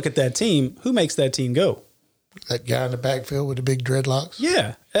when you look at that team, who makes that team go? That guy in the backfield with the big dreadlocks.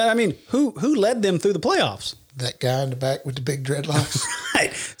 Yeah, I mean, who led them through the playoffs? That guy in the back with the big dreadlocks.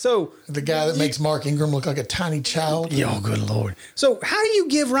 Right. So The guy that makes Mark Ingram look like a tiny child. oh, good Lord. So how do you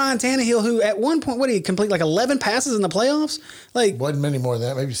give Ryan Tannehill, who at one point, what did he complete, like 11 passes in the playoffs? Like, Wasn't many more than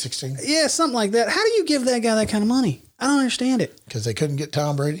that, maybe 16. yeah, something like that. How do you give that guy that kind of money? I don't understand it. Because they couldn't get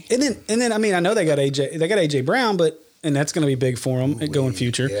Tom Brady. And then, I mean, I know they got AJ Brown, and that's going to be big for them going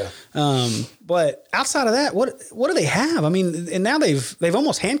future. Yeah. But outside of that, what do they have? I mean, and now they've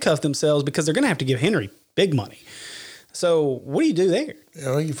almost handcuffed themselves because they're going to have to give Henry big money. So what do you do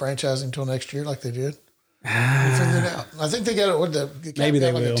there? You franchise him until next year like they did. You figure it out. I think they got Maybe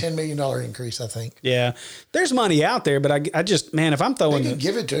they like will. a $10 million increase, I think. Yeah, there's money out there, but I just, man, if I'm They throwing can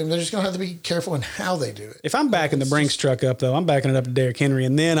give it to him. They're just going to have to be careful in how they do it. if I'm backing the Brinks truck up, though, I'm backing it up to Derrick Henry,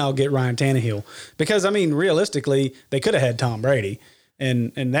 and then I'll get Ryan Tannehill. Because, I mean, realistically, they could have had Tom Brady,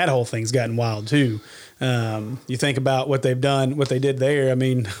 and that whole thing's gotten wild, too. You think about what they've done, what they did there. I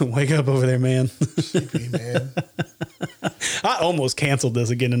mean, wake up over there, man. Sleepy, man. I almost canceled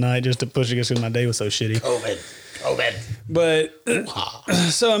this again tonight just to push it because my day was so shitty. COVID. But,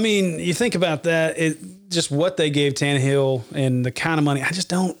 so, I mean, you think about that, just what they gave Tannehill and the kind of money, I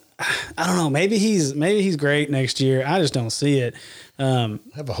don't know. Maybe he's great next year. I just don't see it. Have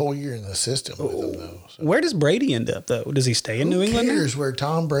a whole year in the system with him, though. So. Where does Brady end up, though? Does he stay in New England? Who cares where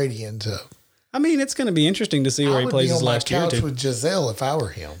Tom Brady ends up? I mean, it's going to be interesting to see where I he would plays be his on my last year. couch Too. with Giselle if I were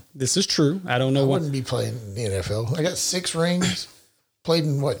him. This is true. I don't know I what. wouldn't be playing in the NFL. I got 6 rings, played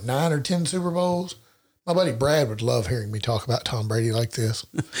in 9 or 10 Super Bowls. My buddy Brad would love hearing me talk about Tom Brady like this.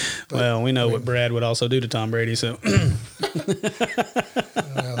 Well, we know what Brad would also do to Tom Brady. So,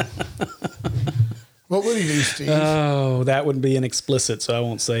 What would he do, Steve? oh, that would be an explicit, so I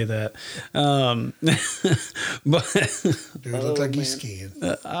won't say that. But Dude, look like he's skiing.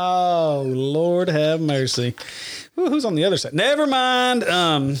 oh, Lord have mercy. Who's on the other side? Never mind.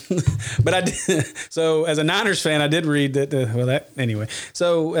 But I did. So as a Niners fan, I did read that. Anyway.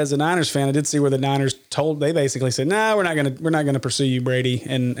 So as a Niners fan, I did see where the Niners they basically said, "No, we're not gonna pursue you, Brady,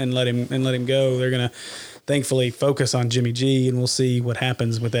 and let him go. They're gonna." Thankfully, focus on Jimmy G, and we'll see what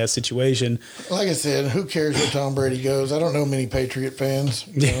happens with that situation. Like I said, who cares where Tom Brady goes? I don't know many Patriot fans.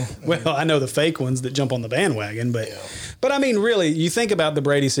 Yeah. Well, I know the fake ones that jump on the bandwagon, but I mean, really, you think about the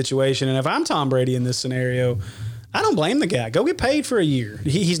Brady situation, and if I'm Tom Brady in this scenario, I don't blame the guy. Go get paid for a year.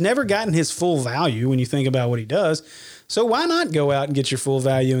 He's never gotten his full value when you think about what he does. So why not go out and get your full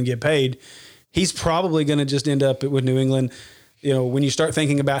value and get paid? He's probably going to just end up with New England. You know, when you start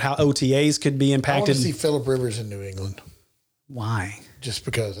thinking about how OTAs could be I want impacted. to see Phillip Rivers in New England Why? just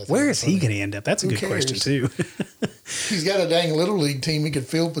because. I think Where it's is he funny. going to end up? That's a Who good question, cares? too. He's got a dang little league team he could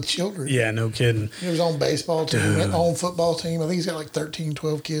field with children. Yeah, no kidding. He was on baseball team, on football team. I think he's got like 13,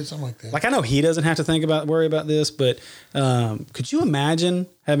 12 kids, something like that. Like, I know he doesn't have to worry about this, but could you imagine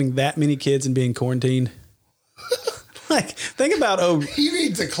having that many kids and being quarantined? Like, think about He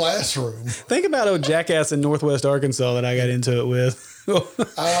needs a classroom. jackass in Northwest Arkansas that I got into it with.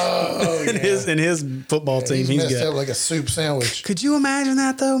 Oh, in his football team, he's messed got. up like a soup sandwich. Could you imagine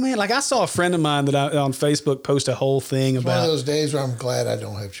that though, man? Like, I saw a friend of mine that on Facebook post a whole thing It's one of about. those days where I'm glad I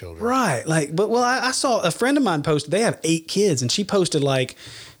don't have children. Right. Like, but I saw a friend of mine posted, they have 8 kids, and she posted like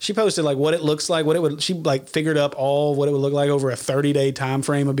what it looks like, she like figured up all what it would look like over a 30-day time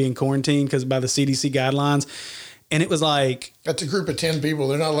frame of being quarantined because by the CDC guidelines. And it was like, That's a group of 10 people.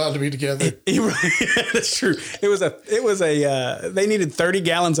 They're not allowed to be together. that's true. It was a, they needed 30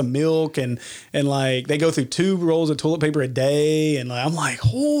 gallons of milk and like they go through 2 rolls of toilet paper a day. And like, I'm like,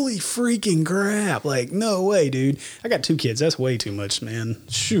 holy freaking crap. Like, no way, dude. I got 2 kids. That's way too much, man.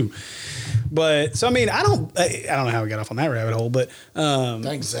 Shoo. But so, I mean, I don't know how we got off on that rabbit hole, but,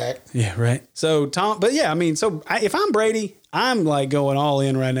 Thanks, Zach. yeah, right. So Tom, but yeah, I mean, so if I'm Brady, I'm like going all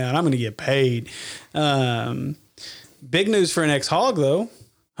in right now and I'm going to get paid. Big news for an ex-Hog, though.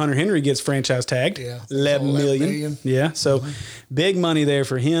 Hunter Henry gets franchise tagged. Yeah. 11 million. Yeah. So big money there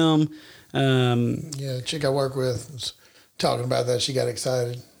for him. Yeah, the chick I work with was talking about that. She got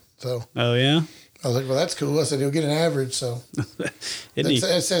excited. So Oh, yeah. I was like, well, that's cool. I said, he'll get an average. So Isn't he,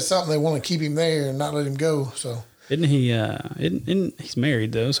 it says something. They want to keep him there and not let him go. So isn't he, he's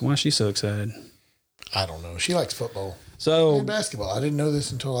married, though. So why is she so excited? I don't know. She likes football So, and basketball. I didn't know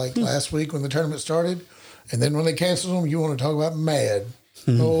this until like last week when the tournament started. And then when they canceled them, you want to talk about mad.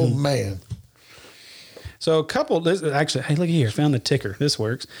 Oh, man. so a couple, actually, hey, look here. Found the ticker. This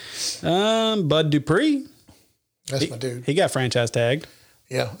works. Bud Dupree. That's my dude. He got franchise tagged.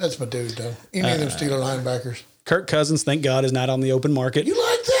 Yeah, that's my dude, though. Any of them Steeler linebackers. Kirk Cousins, thank God, is not on the open market. You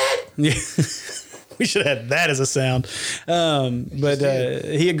like that? Yeah. We should have had that as a sound. But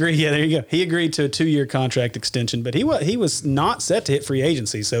he agreed. Yeah, there you go. He agreed to a 2-year contract extension, but he was not set to hit free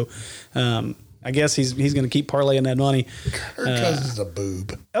agency. So I guess he's going to keep parlaying that money. Kirk Cousins is a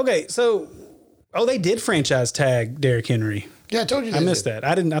boob. Okay, so they did franchise tag Derrick Henry. Yeah, I told you. I missed that.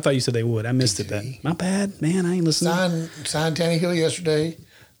 I didn't. I thought you said they would. I missed it. Then my bad, man. I ain't listening. Signed Tannehill yesterday.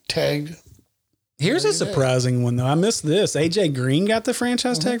 Tagged. Here's a surprising one though. I missed this. AJ Green got the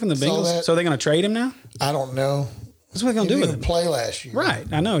franchise tag from the Bengals. that. So they're going to trade him now. I don't know. What's what they're going He to do didn't with him? play last year. Right.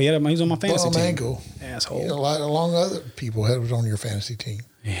 I know. He was on my fantasy Bum team. ankle. Asshole. You know, along other people that was on your fantasy team.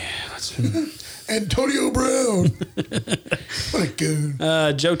 Yeah. That's, Antonio Brown. What a goon.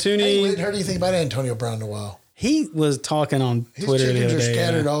 Joe Hey, Tooney. we hadn't heard anything about Antonio Brown in a while. He was talking on His Twitter the chickens other are day.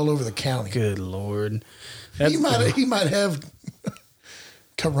 scattered all over the county. Good Lord. He might have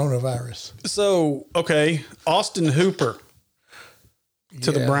coronavirus. So, okay. Austin Hooper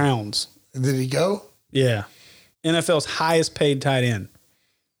to the Yeah. Browns. Did he go? Yeah. NFL's highest paid tight end.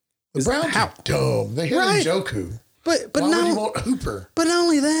 The Browns are dumb. They hit Right. Njoku. But Why would you no, want Hooper? but not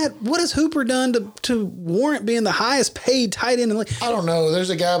only that, what has Hooper done to warrant being the highest paid tight end in the league? I don't know. There's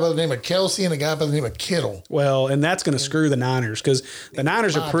a guy by the name of Kelsey and a guy by the name of Kittle. Well, and that's going to screw the Niners because the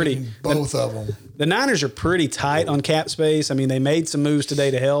Niners are pretty. Both of them. The Niners are pretty tight on cap space. I mean, they made some moves today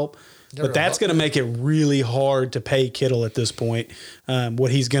to help, but that's going to make it really hard to pay Kittle at this point.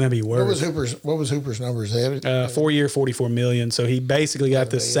 What he's going to be worth. What was Hooper's numbers? 4-year, $44 million. So he basically got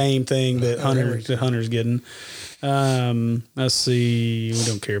the same thing that Hunter's getting. Let's see. We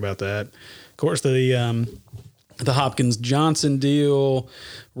don't care about that. Of course, the Hopkins Johnson deal.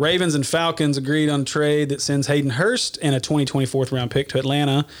 Ravens and Falcons agreed on a trade that sends Hayden Hurst and a 2024 round pick to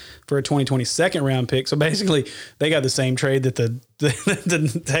Atlanta for a 2020 second round pick. So basically, they got the same trade that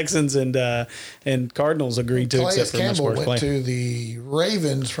the Texans and Cardinals agreed to. Calais Except for Campbell much worse went play. to the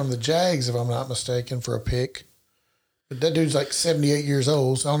Ravens from the Jags, if I'm not mistaken, for a pick. But that dude's like 78 years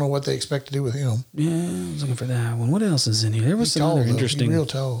old, so I don't know what they expect to do with him. Yeah, I was looking for that one. What else is in here? There was He's some tall, other though. interesting. He's real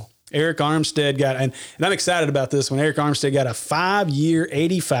tall. Eric Armstead got, and I'm excited about this one. Eric Armstead got a 5-year,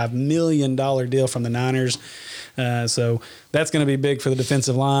 $85 million deal from the Niners. So that's going to be big for the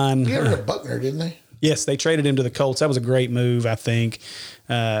defensive line. He got rid of Buckner, didn't they? Yes, they traded him to the Colts. That was a great move, I think.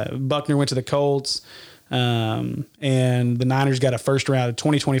 Buckner went to the Colts, and the Niners got a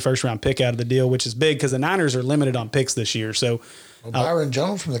 2020 first round pick out of the deal, which is big because the Niners are limited on picks this year. So Well, Byron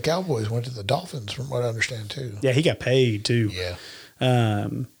Jones from the Cowboys went to the Dolphins, from what I understand, too. yeah, he got paid too. Yeah.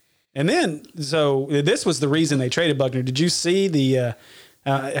 And then, so this was the reason they traded Buckner. Did you see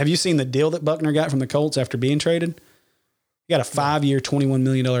have you seen the deal that Buckner got from the Colts after being traded? He got a 5-year, $21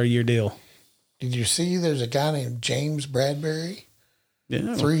 million a year deal. Did you see there's a guy named James Bradbury? Yeah.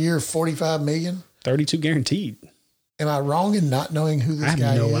 3-year, $45 million? 32 guaranteed. Am I wrong in not knowing who this I have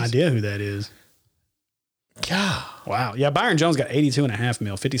guy is? no idea who that is. God. Wow. Yeah, Byron Jones got $82.5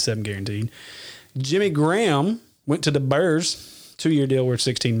 million, 57 guaranteed. Jimmy Graham went to the Bears, 2-year deal worth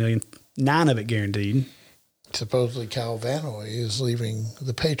 $16 million, 9 of it guaranteed. Supposedly Kyle Vanoy is leaving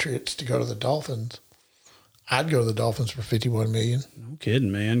the Patriots to go to the Dolphins. I'd go to the Dolphins for $51 million. No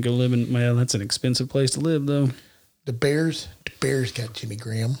kidding, man. Go live in, well, that's an expensive place to live, though. The Bears got Jimmy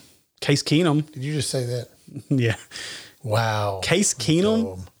Graham. Case Keenum. Did you just say that? Yeah. Wow. Case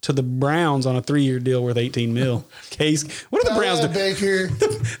Keenum to the Browns on a 3-year deal worth $18 million. Case, what are the Browns doing? Baker.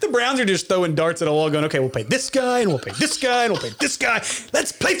 The Browns are just throwing darts at a wall going, okay, we'll pay this guy and we'll pay this guy and we'll pay this guy.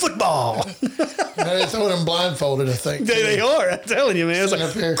 Let's play football. They're throwing them blindfolded, I think. They are. I'm telling you, man. It's like,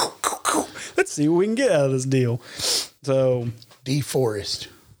 Up here. let's see what we can get out of this deal. So, DeForest.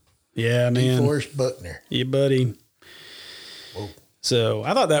 yeah, man. DeForest Buckner. Yeah, buddy. Whoa. So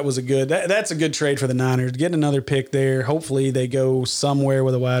I thought that was that's a good trade for the Niners. Get another pick there. Hopefully they go somewhere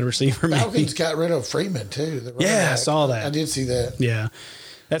with a wide receiver. Maybe. Falcons got rid of Freeman, too. the running Yeah, I back. saw that. I did see that. Yeah,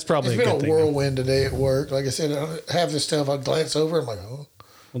 that's probably It's a been good a thing. whirlwind today at work. Like I said, half this stuff I glance over. I'm like, oh,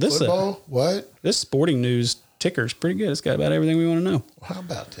 Well, this football? What? this sporting news ticker is pretty good. It's got about everything we want to know. How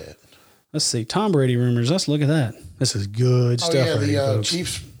about that? Let's see. Tom Brady rumors. Let's look at that. This is good Oh, stuff. yeah, right here, the folks.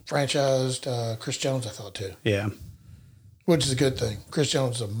 Chiefs franchised Chris Jones, I thought, too, Yeah. which is a good thing. Chris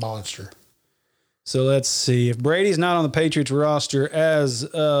Jones is a monster. So let's see. If Brady's not on the Patriots roster as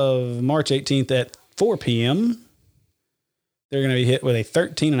of March 18th at 4 p.m., they're going to be hit with a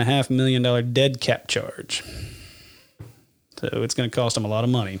 $13.5 million dead cap charge. So it's going to cost them a lot of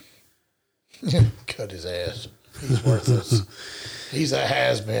money. Cut his ass. He's worthless. He's a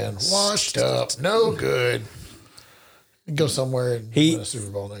has-been. Washed up. No good. Go somewhere and win a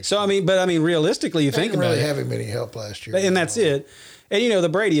Super Bowl next So, I mean, realistically, you They think didn't about really it. have him any help last year. And that's it. And, the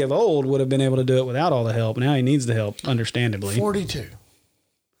Brady of old would have been able to do it without all the help. Now he needs the help, understandably. 42,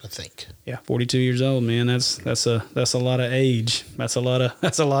 I think. Yeah, 42 years old, man. That's a lot of age. That's a lot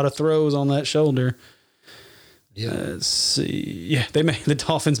of throws on that shoulder. Yeah. Let's see. Yeah, the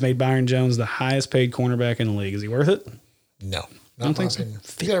Dolphins made Byron Jones the highest paid cornerback in the league. Is he worth it? No. I don't think so.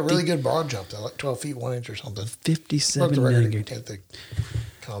 He got a really good broad jump, though, like 12 feet 1 inch or something. Broke 57 the record million. at the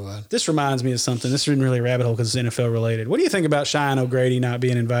combine. This reminds me of something. This isn't really a rabbit hole because it's NFL related. What do you think about Cheyenne O'Grady not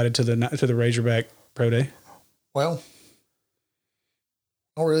being invited to the Razorback Pro Day? Well,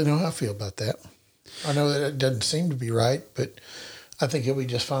 I don't really know how I feel about that. I know that it doesn't seem to be right, but I think he'll be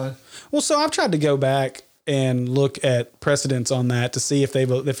just fine. Well, so I've tried to go back and look at precedents on that to see if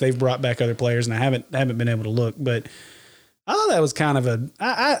they've brought back other players, and I haven't been able to look, but I thought that was kind of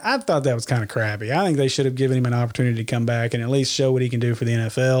I thought that was kind of crappy. I think they should have given him an opportunity to come back and at least show what he can do for the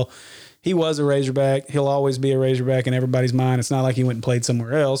NFL. He was a Razorback. He'll always be a Razorback in everybody's mind. It's not like he went and played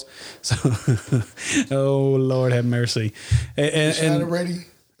somewhere else. So, oh Lord have mercy. And a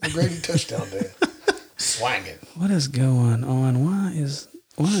Brady touchdown day. Swanging. what is going on? Why is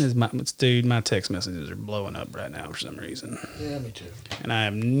my text messages are blowing up right now for some reason. Yeah, me too. And I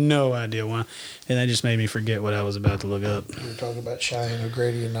have no idea why. And that just made me forget what I was about to look up. We were talking about Cheyenne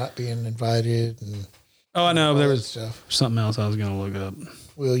O'Grady and not being invited and Oh, I know. There that was stuff. something else I was going to look up.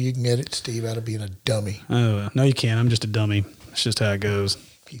 Well, you can edit Steve out of being a dummy. Oh, no, you can't. I'm just a dummy. It's just how it goes.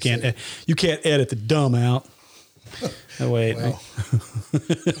 You said- can't edit the dumb out. Oh, wait. Well,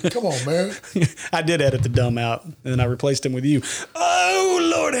 come on, man. I did edit the dumb out, and then I replaced him with you.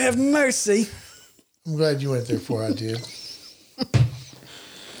 Oh, Lord have mercy. I'm glad you went there before I did.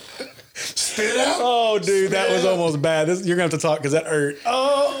 Spit it out. Oh, dude, that was almost bad. You're going to have to talk because that hurt.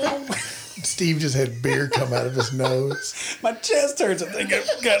 Oh, Steve just had beer come out of his nose. my chest hurts. I think I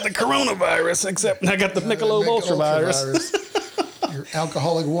got the coronavirus, except I got the Michelob Ultra virus. Your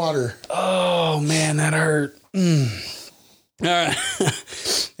alcoholic water. Oh, man, that hurt. All right.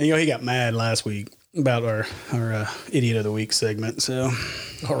 And, he got mad last week about our Idiot of the Week segment. So,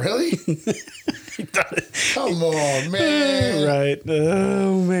 Oh, really? Come on, man. right.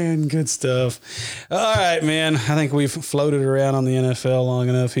 Oh, man, good stuff. All right, man. I think we've floated around on the NFL long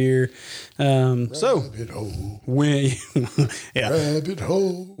enough here. So, Rabbit hole. Rabbit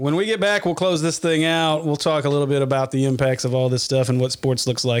hole. When we get back, we'll close this thing out. We'll talk a little bit about the impacts of all this stuff and what sports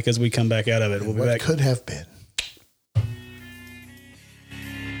looks like as we come back out of it. We'll be What back. could have been.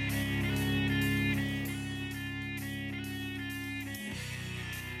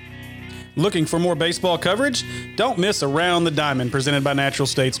 Looking for more baseball coverage? Don't miss Around the Diamond, presented by Natural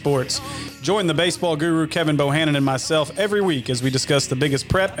State Sports. Join the baseball guru Kevin Bohannon and myself every week as we discuss the biggest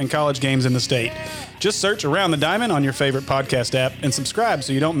prep and college games in the state. Just search Around the Diamond on your favorite podcast app and subscribe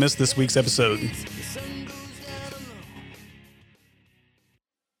so you don't miss this week's episode.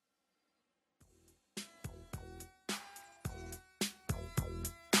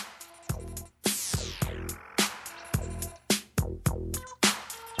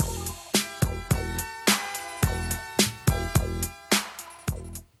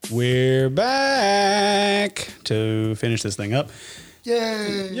 We're back to finish this thing up.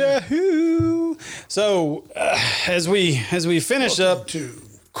 Yay. Yahoo! So as we finish up, To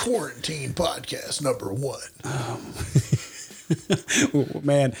quarantine podcast number 1.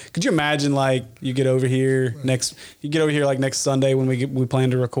 man, could you imagine like you get over here like next Sunday when we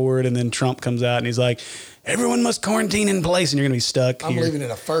plan to record, and then Trump comes out and he's like, everyone must quarantine in place, and you're going to be stuck I'm here. leaving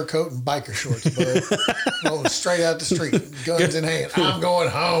in a fur coat and biker shorts, bud. Going straight out the street, guns in hand. I'm going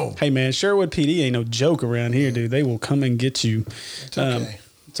home. Hey, man, Sherwood PD ain't no joke around here, dude. They will come and get you. It's okay.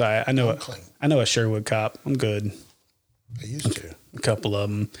 So I know clean. I know a Sherwood cop. I'm good. I used to. A couple of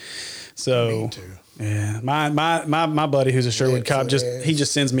them. So Me too. yeah, my buddy who's a Sherwood Yeah, cop he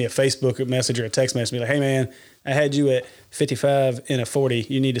just sends me a Facebook message or a text message, like, hey man, I had you at 55 in a 40.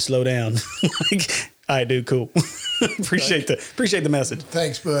 You need to slow down. Like, all right, dude, cool. appreciate the message.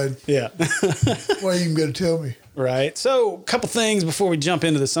 Thanks, bud. Yeah. What are you even going to tell me? Right. So a couple things before we jump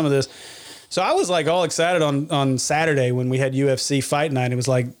into some of this. So I was like all excited on Saturday when we had UFC fight night. It was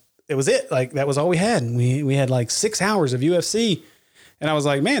like, it was it. Like that was all we had. And we had like 6 hours of UFC. And I was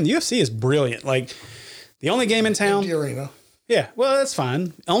like, man, the UFC is brilliant. Like the only game in town. Empty arena. Yeah. Well, that's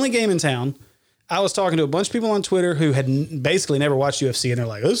fine. Only game in town. I was talking to a bunch of people on Twitter who had basically never watched UFC. And they're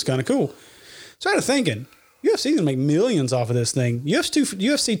like, oh, this is kind of cool. So I started thinking, UFC is going to make millions off of this thing. UFC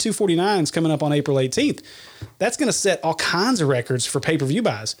 249 is coming up on April 18th. That's going to set all kinds of records for pay-per-view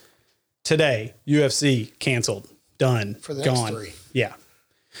buys. Today, UFC canceled, done, For the gone. next 3. Yeah.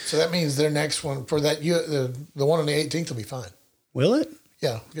 So that means their next one, for that, the one on the 18th will be fine. Will it?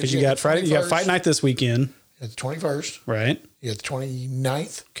 Yeah. Because you got Friday, you got Fight Night this weekend, You got the 21st. right? You got the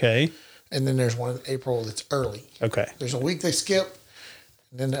 29th. Okay. And then there's one in April that's early. Okay. There's a week they skip.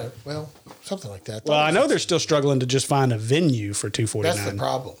 And then, something like that. Well, I know they're still struggling to just find a venue for 249. That's the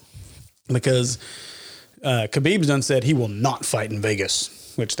problem. Because Khabib's done said he will not fight in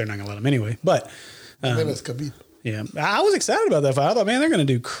Vegas, which they're not going to let him anyway. But Then it's Khabib. yeah, I was excited about that fight. I thought, man, they're going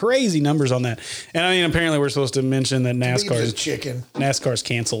to do crazy numbers on that. And I mean, apparently we're supposed to mention that Khabib's a chicken. NASCAR's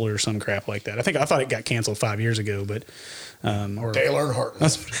canceled or some crap like that. I thought it got canceled 5 years ago, but or Dale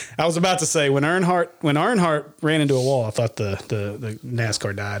Earnhardt. I was about to say when Earnhardt ran into a wall, I thought the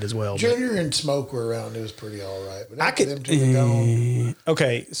NASCAR died as well. But Junior and Smoke were around. It was pretty all right. But after them two were gone,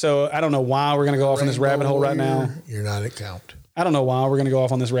 okay, so I don't know why we're going to go off on this rabbit hole right now. You're not at count. I don't know why we're going to go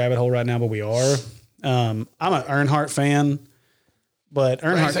off on this rabbit hole right now, but we are. I'm an Earnhardt fan, but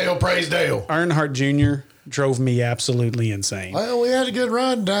Praise Dale. Earnhardt Jr. drove me absolutely insane. Well, we had a good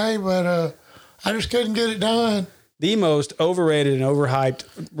run today, but I just couldn't get it done. The most overrated and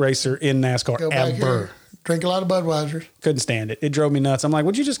overhyped racer in NASCAR Go back ever. here, drink a lot of Budweisers. Couldn't stand it. It drove me nuts. I'm like,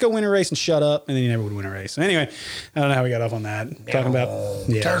 would you just go win a race and shut up? And then you never would win a race. Anyway, I don't know how we got off on that. Talking about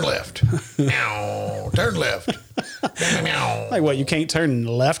Turn left. Meow. Turn left. Meow. like what? You can't turn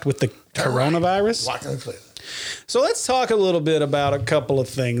left with the coronavirus? Walk on the cliff. So let's talk a little bit about a couple of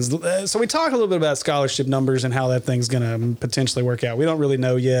things. So we talked a little bit about scholarship numbers and how that thing's going to potentially work out. We don't really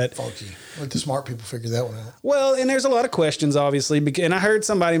know yet. Funky. Let the smart people figure that one out. Well, and there's a lot of questions, obviously. And I heard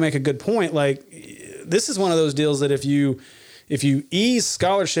somebody make a good point. Like, this is one of those deals that if you ease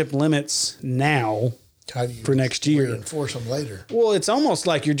scholarship limits now How do you for next year, reinforce them later? well, it's almost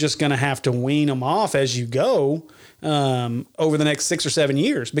like you're just going to have to wean them off as you go over the next 6 or 7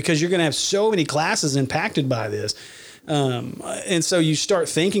 years because you're going to have so many classes impacted by this. And so you start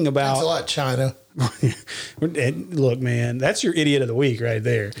thinking about. That's a lot, China. Look, man, that's your idiot of the week right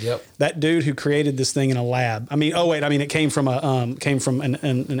there. Yep. That dude who created this thing in a lab. I mean, it came from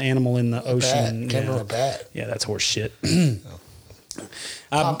an animal in the ocean. Came from a bat. Yeah, that's horse shit.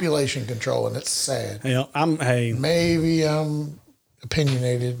 Population control, and it's sad. You know, Maybe I'm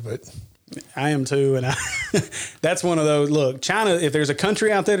opinionated, but I am too, and that's one of those. Look, China. If there's a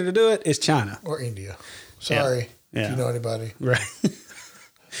country out there to do it, it's China. Or India. Sorry, Yeah. if you know anybody. Right.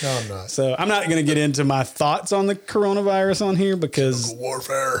 No, I'm not. So I'm not going to get into my thoughts on the coronavirus on here because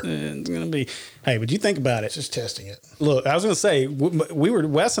Warfare. it's going to be. Hey, would you think about it? Just testing it. Look, I was going to say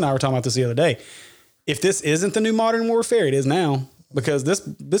Wes and I were talking about this the other day. If this isn't the new modern warfare, it is now because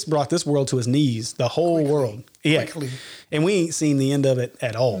this brought this world to its knees. The whole world, yeah, Quickly. and we ain't seen the end of it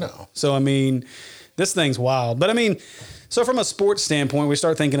at all. No. So I mean, this thing's wild. But I mean, so from a sports standpoint, we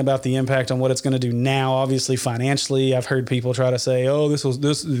start thinking about the impact on what it's going to do now. Obviously, financially, I've heard people try to say, "Oh,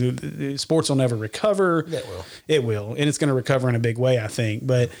 sports will never recover." It will, and it's going to recover in a big way, I think.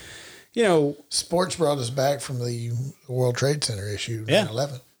 But you know, Sports brought us back from the World Trade Center issue,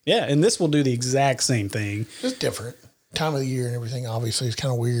 9/11. Yeah, and this will do the exact same thing. Just different. Time of the year and everything, obviously, is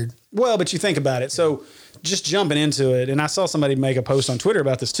kind of weird. Well, but you think about it. So just jumping into it, and I saw somebody make a post on Twitter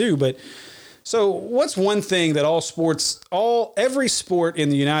about this too, but so what's one thing that every sport in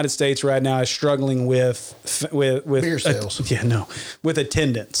the United States right now is struggling with Beer sales. With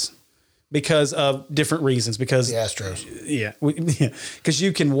attendance because of different reasons. Because The Astros. because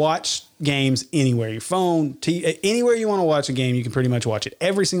you can watch games anywhere, your phone, anywhere you want to watch a game, you can pretty much watch it.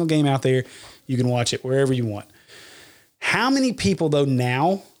 Every single game out there, you can watch it wherever you want. How many people though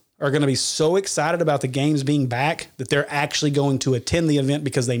now are going to be so excited about the games being back that they're actually going to attend the event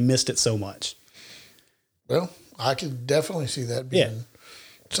because they missed it so much. Well, I could definitely see that being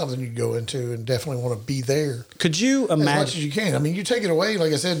something you'd go into and definitely want to be there. Could you imagine? As much as you can. I mean, you take it away.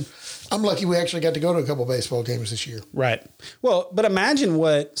 Like I said, I'm lucky we actually got to go to a couple baseball games this year. Right. Well, but imagine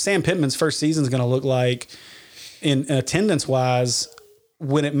what Sam Pittman's first season is going to look like in attendance-wise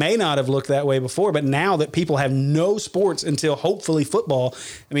when it may not have looked that way before, but now that people have no sports until hopefully football.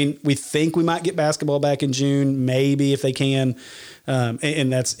 I mean, we think we might get basketball back in June, maybe if they can,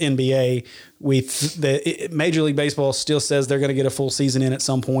 and that's NBA. Major League Baseball still says they're going to get a full season in at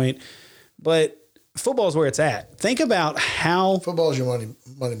some point, but football is where it's at. Think about how football is your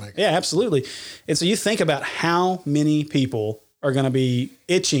money maker. Yeah, absolutely. And so you think about how many people are going to be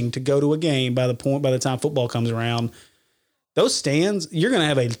itching to go to a game by the time football comes around. Those stands, you're going to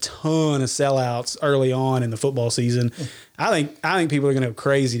have a ton of sellouts early on in the football season. I think people are going to go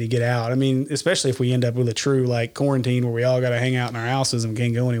crazy to get out. I mean, especially if we end up with a true like quarantine where we all got to hang out in our houses and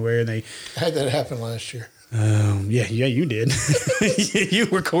can't go anywhere. And they had that happen last year. Yeah, you did. You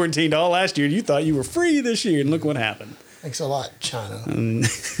were quarantined all last year. You thought you were free this year, and look what happened. Thanks a lot, China.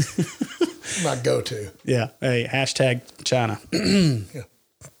 My go-to. Yeah. Hey, hashtag China. Yeah.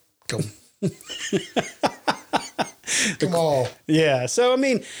 Come on. Yeah. So, I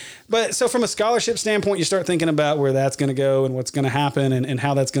mean, so from a scholarship standpoint, you start thinking about where that's going to go and what's going to happen and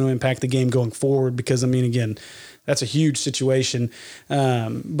how that's going to impact the game going forward. Because, I mean, again, that's a huge situation.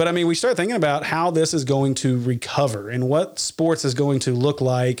 But, I mean, we start thinking about how this is going to recover and what sports is going to look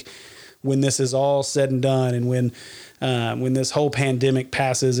like when this is all said and done and when this whole pandemic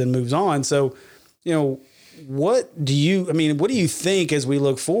passes and moves on. So, you know, what do you think as we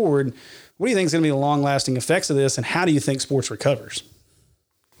look forward? What do you think is going to be the long-lasting effects of this, and how do you think sports recovers?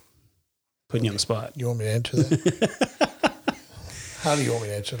 Putting you on the spot. You want me to answer that? How do you want me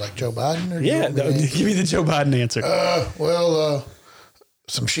to answer? Like Joe Biden? Or give me the Joe Biden answer.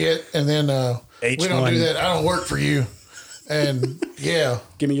 Some shit, and then we don't do that. I don't work for you. And, yeah.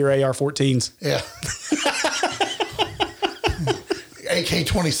 Give me your AR-14s. Yeah.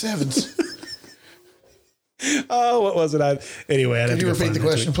 AK-27s. Oh, what was it? Anyway, Can you repeat the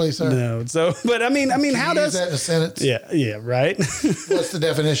question, please, sir? No. So, but I mean, how does that in a sentence? Yeah, right. What's the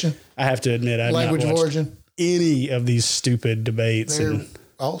definition? I have to admit, I've language not of watched origin. Any of these stupid debates. They're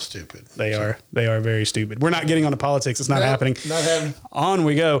all stupid. They are very stupid. We're not getting onto politics. It's not happening. Not happening. On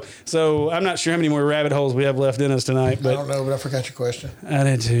we go. So I'm not sure how many more rabbit holes we have left in us tonight. But I don't know, but I forgot your question. I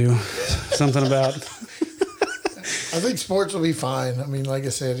did too. Something about. I think sports will be fine. I mean, like I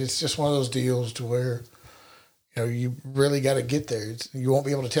said, it's just one of those deals to where, you know, you really got to get there. You won't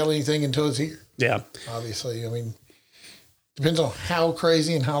be able to tell anything until it's here. Yeah. Obviously. I mean, depends on how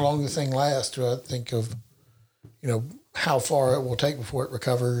crazy and how long the thing lasts. Do I think of, you know, how far it will take before it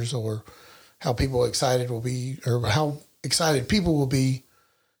recovers, or how excited people will be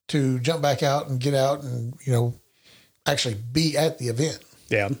to jump back out and get out and, you know, actually be at the event.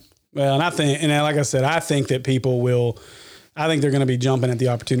 Yeah. Well, and like I said, I think that people will. I think they're going to be jumping at the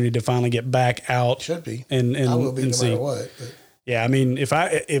opportunity to finally get back out. Should be. And I will be no matter what. But. Yeah, I mean, if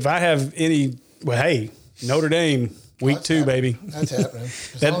I have any, well, hey, Notre Dame week 2, baby. That's happening.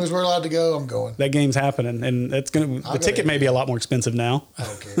 As long as we're allowed to go, I'm going. That game's happening, and that's going to. The ticket may be a lot more expensive now. I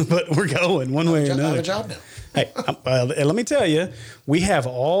don't care. But we're going one way or another. I have a job now. Hey, and let me tell you, we have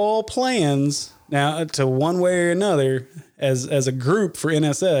all plans now to one way or another. As a group for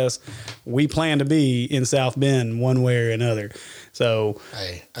NSS, we plan to be in South Bend one way or another. So,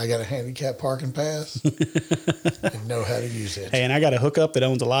 hey, I got a handicap parking pass and know how to use it. Hey, and I got a hookup that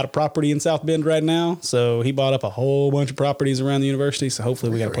owns a lot of property in South Bend right now. So he bought up a whole bunch of properties around the university. So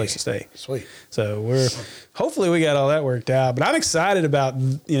hopefully we got a place to stay. Sweet. So hopefully we got all that worked out. But I'm excited about,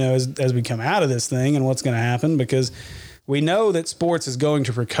 you know, as we come out of this thing and what's going to happen, because we know that sports is going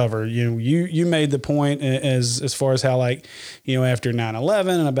to recover. You know, you made the point as far as how, like, you know, after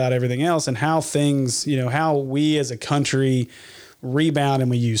 9/11 and about everything else, and how things, you know, how we as a country rebound,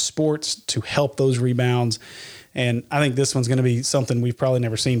 and we use sports to help those rebounds. And I think this one's going to be something we've probably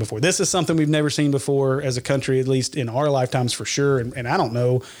never seen before. This is something we've never seen before as a country, at least in our lifetimes for sure. And I don't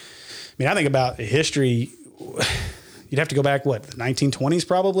know. I mean, I think about history. You'd have to go back, the 1920s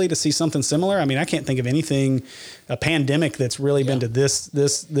probably, to see something similar. I mean, I can't think of anything, a pandemic that's really been to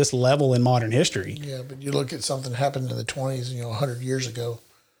this level in modern history. Yeah, but you look at something happened in the 20s, you know, 100 years ago,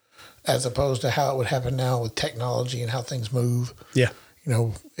 as opposed to how it would happen now with technology and how things move. Yeah. You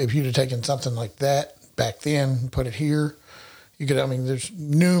know, if you'd have taken something like that back then and put it here, you could, I mean, there's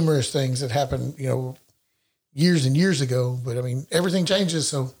numerous things that happened, you know, years and years ago, but I mean, everything changes.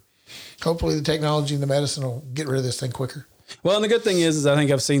 So hopefully the technology and the medicine will get rid of this thing quicker. Well, and the good thing is I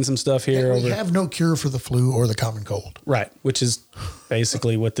think I've seen some stuff here. We have no cure for the flu or the common cold. Right, which is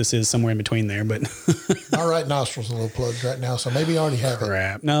basically what this is, somewhere in between there. But my right nostril's a little plugged right now, so maybe I already have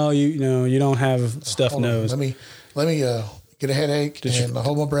crap. No, you don't have stuffed nose. Let me get a headache and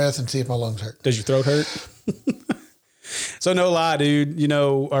hold my breath and see if my lungs hurt. Does your throat hurt? So no lie, dude. You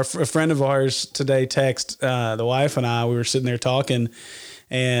know, a friend of ours today texted the wife and I. We were sitting there talking,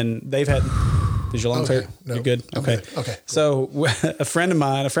 and they've had. Does your lungs hurt? No, you're good. Okay. Good. Okay. So a friend of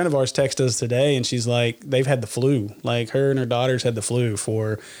ours texted us today, and she's like, they've had the flu. Like her and her daughters had the flu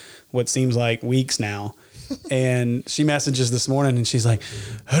for what seems like weeks now. And she messages this morning and she's like,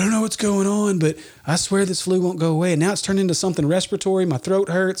 I don't know what's going on, but I swear this flu won't go away. And now it's turned into something respiratory. My throat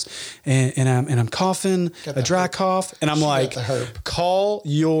hurts and I'm coughing, a dry cough. And I'm like, call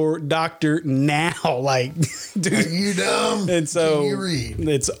your doctor now. Like, dude, are you dumb? And so can you read?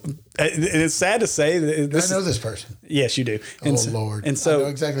 It's sad to say that I know this person. Yes, you do. Lord. And so I know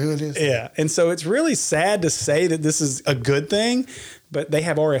exactly who it is. Yeah. And so it's really sad to say that this is a good thing, but they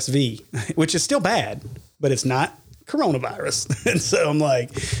have RSV, which is still bad. But it's not coronavirus. And so I'm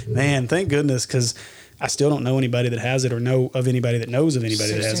like, man, thank goodness, because I still don't know anybody that has it or know of anybody that knows of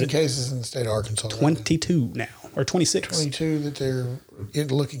anybody that has it. 16 cases in the state of Arkansas. 22 now, or 26. 22 that they're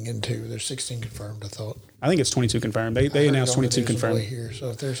looking into. There's 16 confirmed, I thought. I think it's 22 confirmed. They announced 22 confirmed. Here. So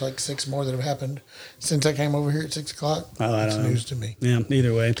if there's like 6 more that have happened since I came over here at 6 o'clock, that's news to me. Yeah,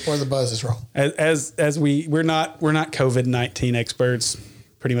 either way. Or the buzz is wrong. As we're not COVID-19 experts.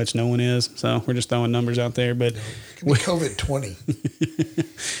 Pretty much no one is, so we're just throwing numbers out there. But it could be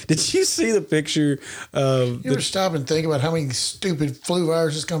COVID-20. Did you see the picture of? You ever stop and think about how many stupid flu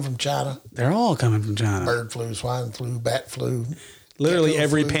viruses come from China? They're all coming from China. Bird flu, swine flu, bat flu. Literally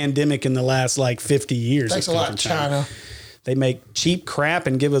every pandemic in the last like 50 years. Thanks a lot, China. They make cheap crap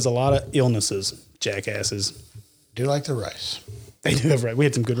and give us a lot of illnesses, jackasses. Do like the rice. They do have rice. We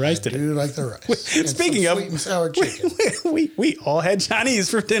had some good rice today. I do like the rice. Speaking of sweet and sour chicken, we all had Chinese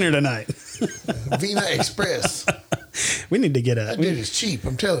for dinner tonight. Vina Express. We need to get that dude is cheap.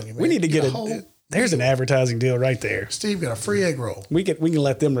 I'm telling you, man. We need to get a there's an advertising deal right there. Steve got a free egg roll. We can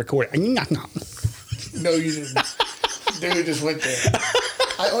let them record it. No, you didn't. Dude just went there.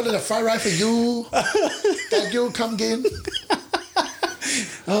 I ordered a fried rice for you. That you come again.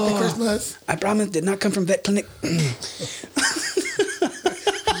 Happy Christmas. I promise did not come from vet clinic.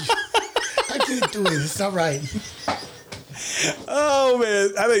 I can't do it. It's not right. Oh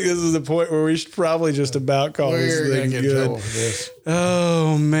man, I think this is the point where we should probably just about call this thing good. Trouble for this.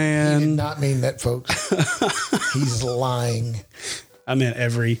 Oh man, he did not mean that, folks. He's lying. I meant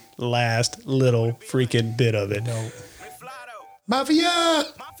every last little freaking bit of it. No. Mafia.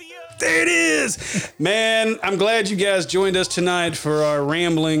 There it is. Man, I'm glad you guys joined us tonight for our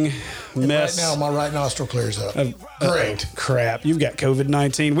rambling mess. Right now, my right nostril clears up. Great. Crap. You've got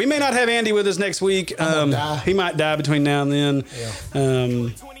COVID-19. We may not have Andy with us next week. He might die between now and then. Yeah.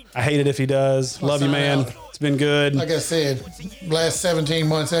 I hate it if he does. Love you, man. It's been good. Like I said, last 17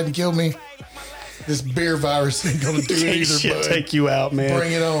 months had to kill me. This beer virus ain't gonna do it either, bud. Take you out, man.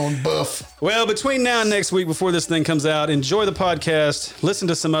 Bring it on, buff. Well, between now and next week, before this thing comes out, enjoy the podcast. Listen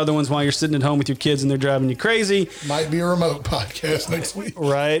to some other ones while you're sitting at home with your kids and they're driving you crazy. Might be a remote podcast next week.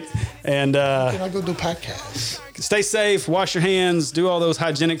 Right. And can I go do podcasts? Stay safe, wash your hands, do all those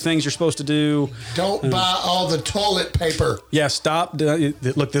hygienic things you're supposed to do. Don't buy all the toilet paper. Yeah, stop.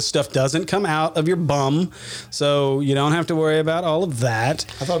 Look, this stuff doesn't come out of your bum, so you don't have to worry about all of that.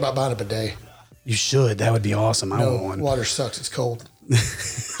 I thought about buying a bidet. You should. That would be awesome. I want one. Water sucks. It's cold.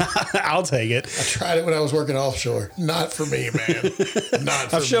 I'll take it. I tried it when I was working offshore. Not for me, man. Not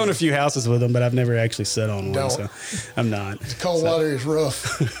for I've shown a few houses with them, but I've never actually sat on one, so I'm not. Cold water is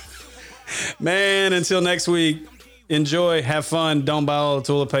rough. Man, until next week, enjoy, have fun, don't buy all the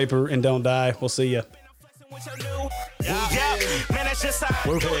toilet paper, and don't die. We'll see you. Yeah, man, that's just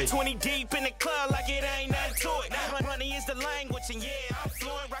how I do it. 20 deep in the club like it ain't nothing to it. Money is the language, and yeah, I'm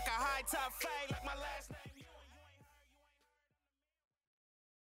fluent, rock a high top fade like my last name.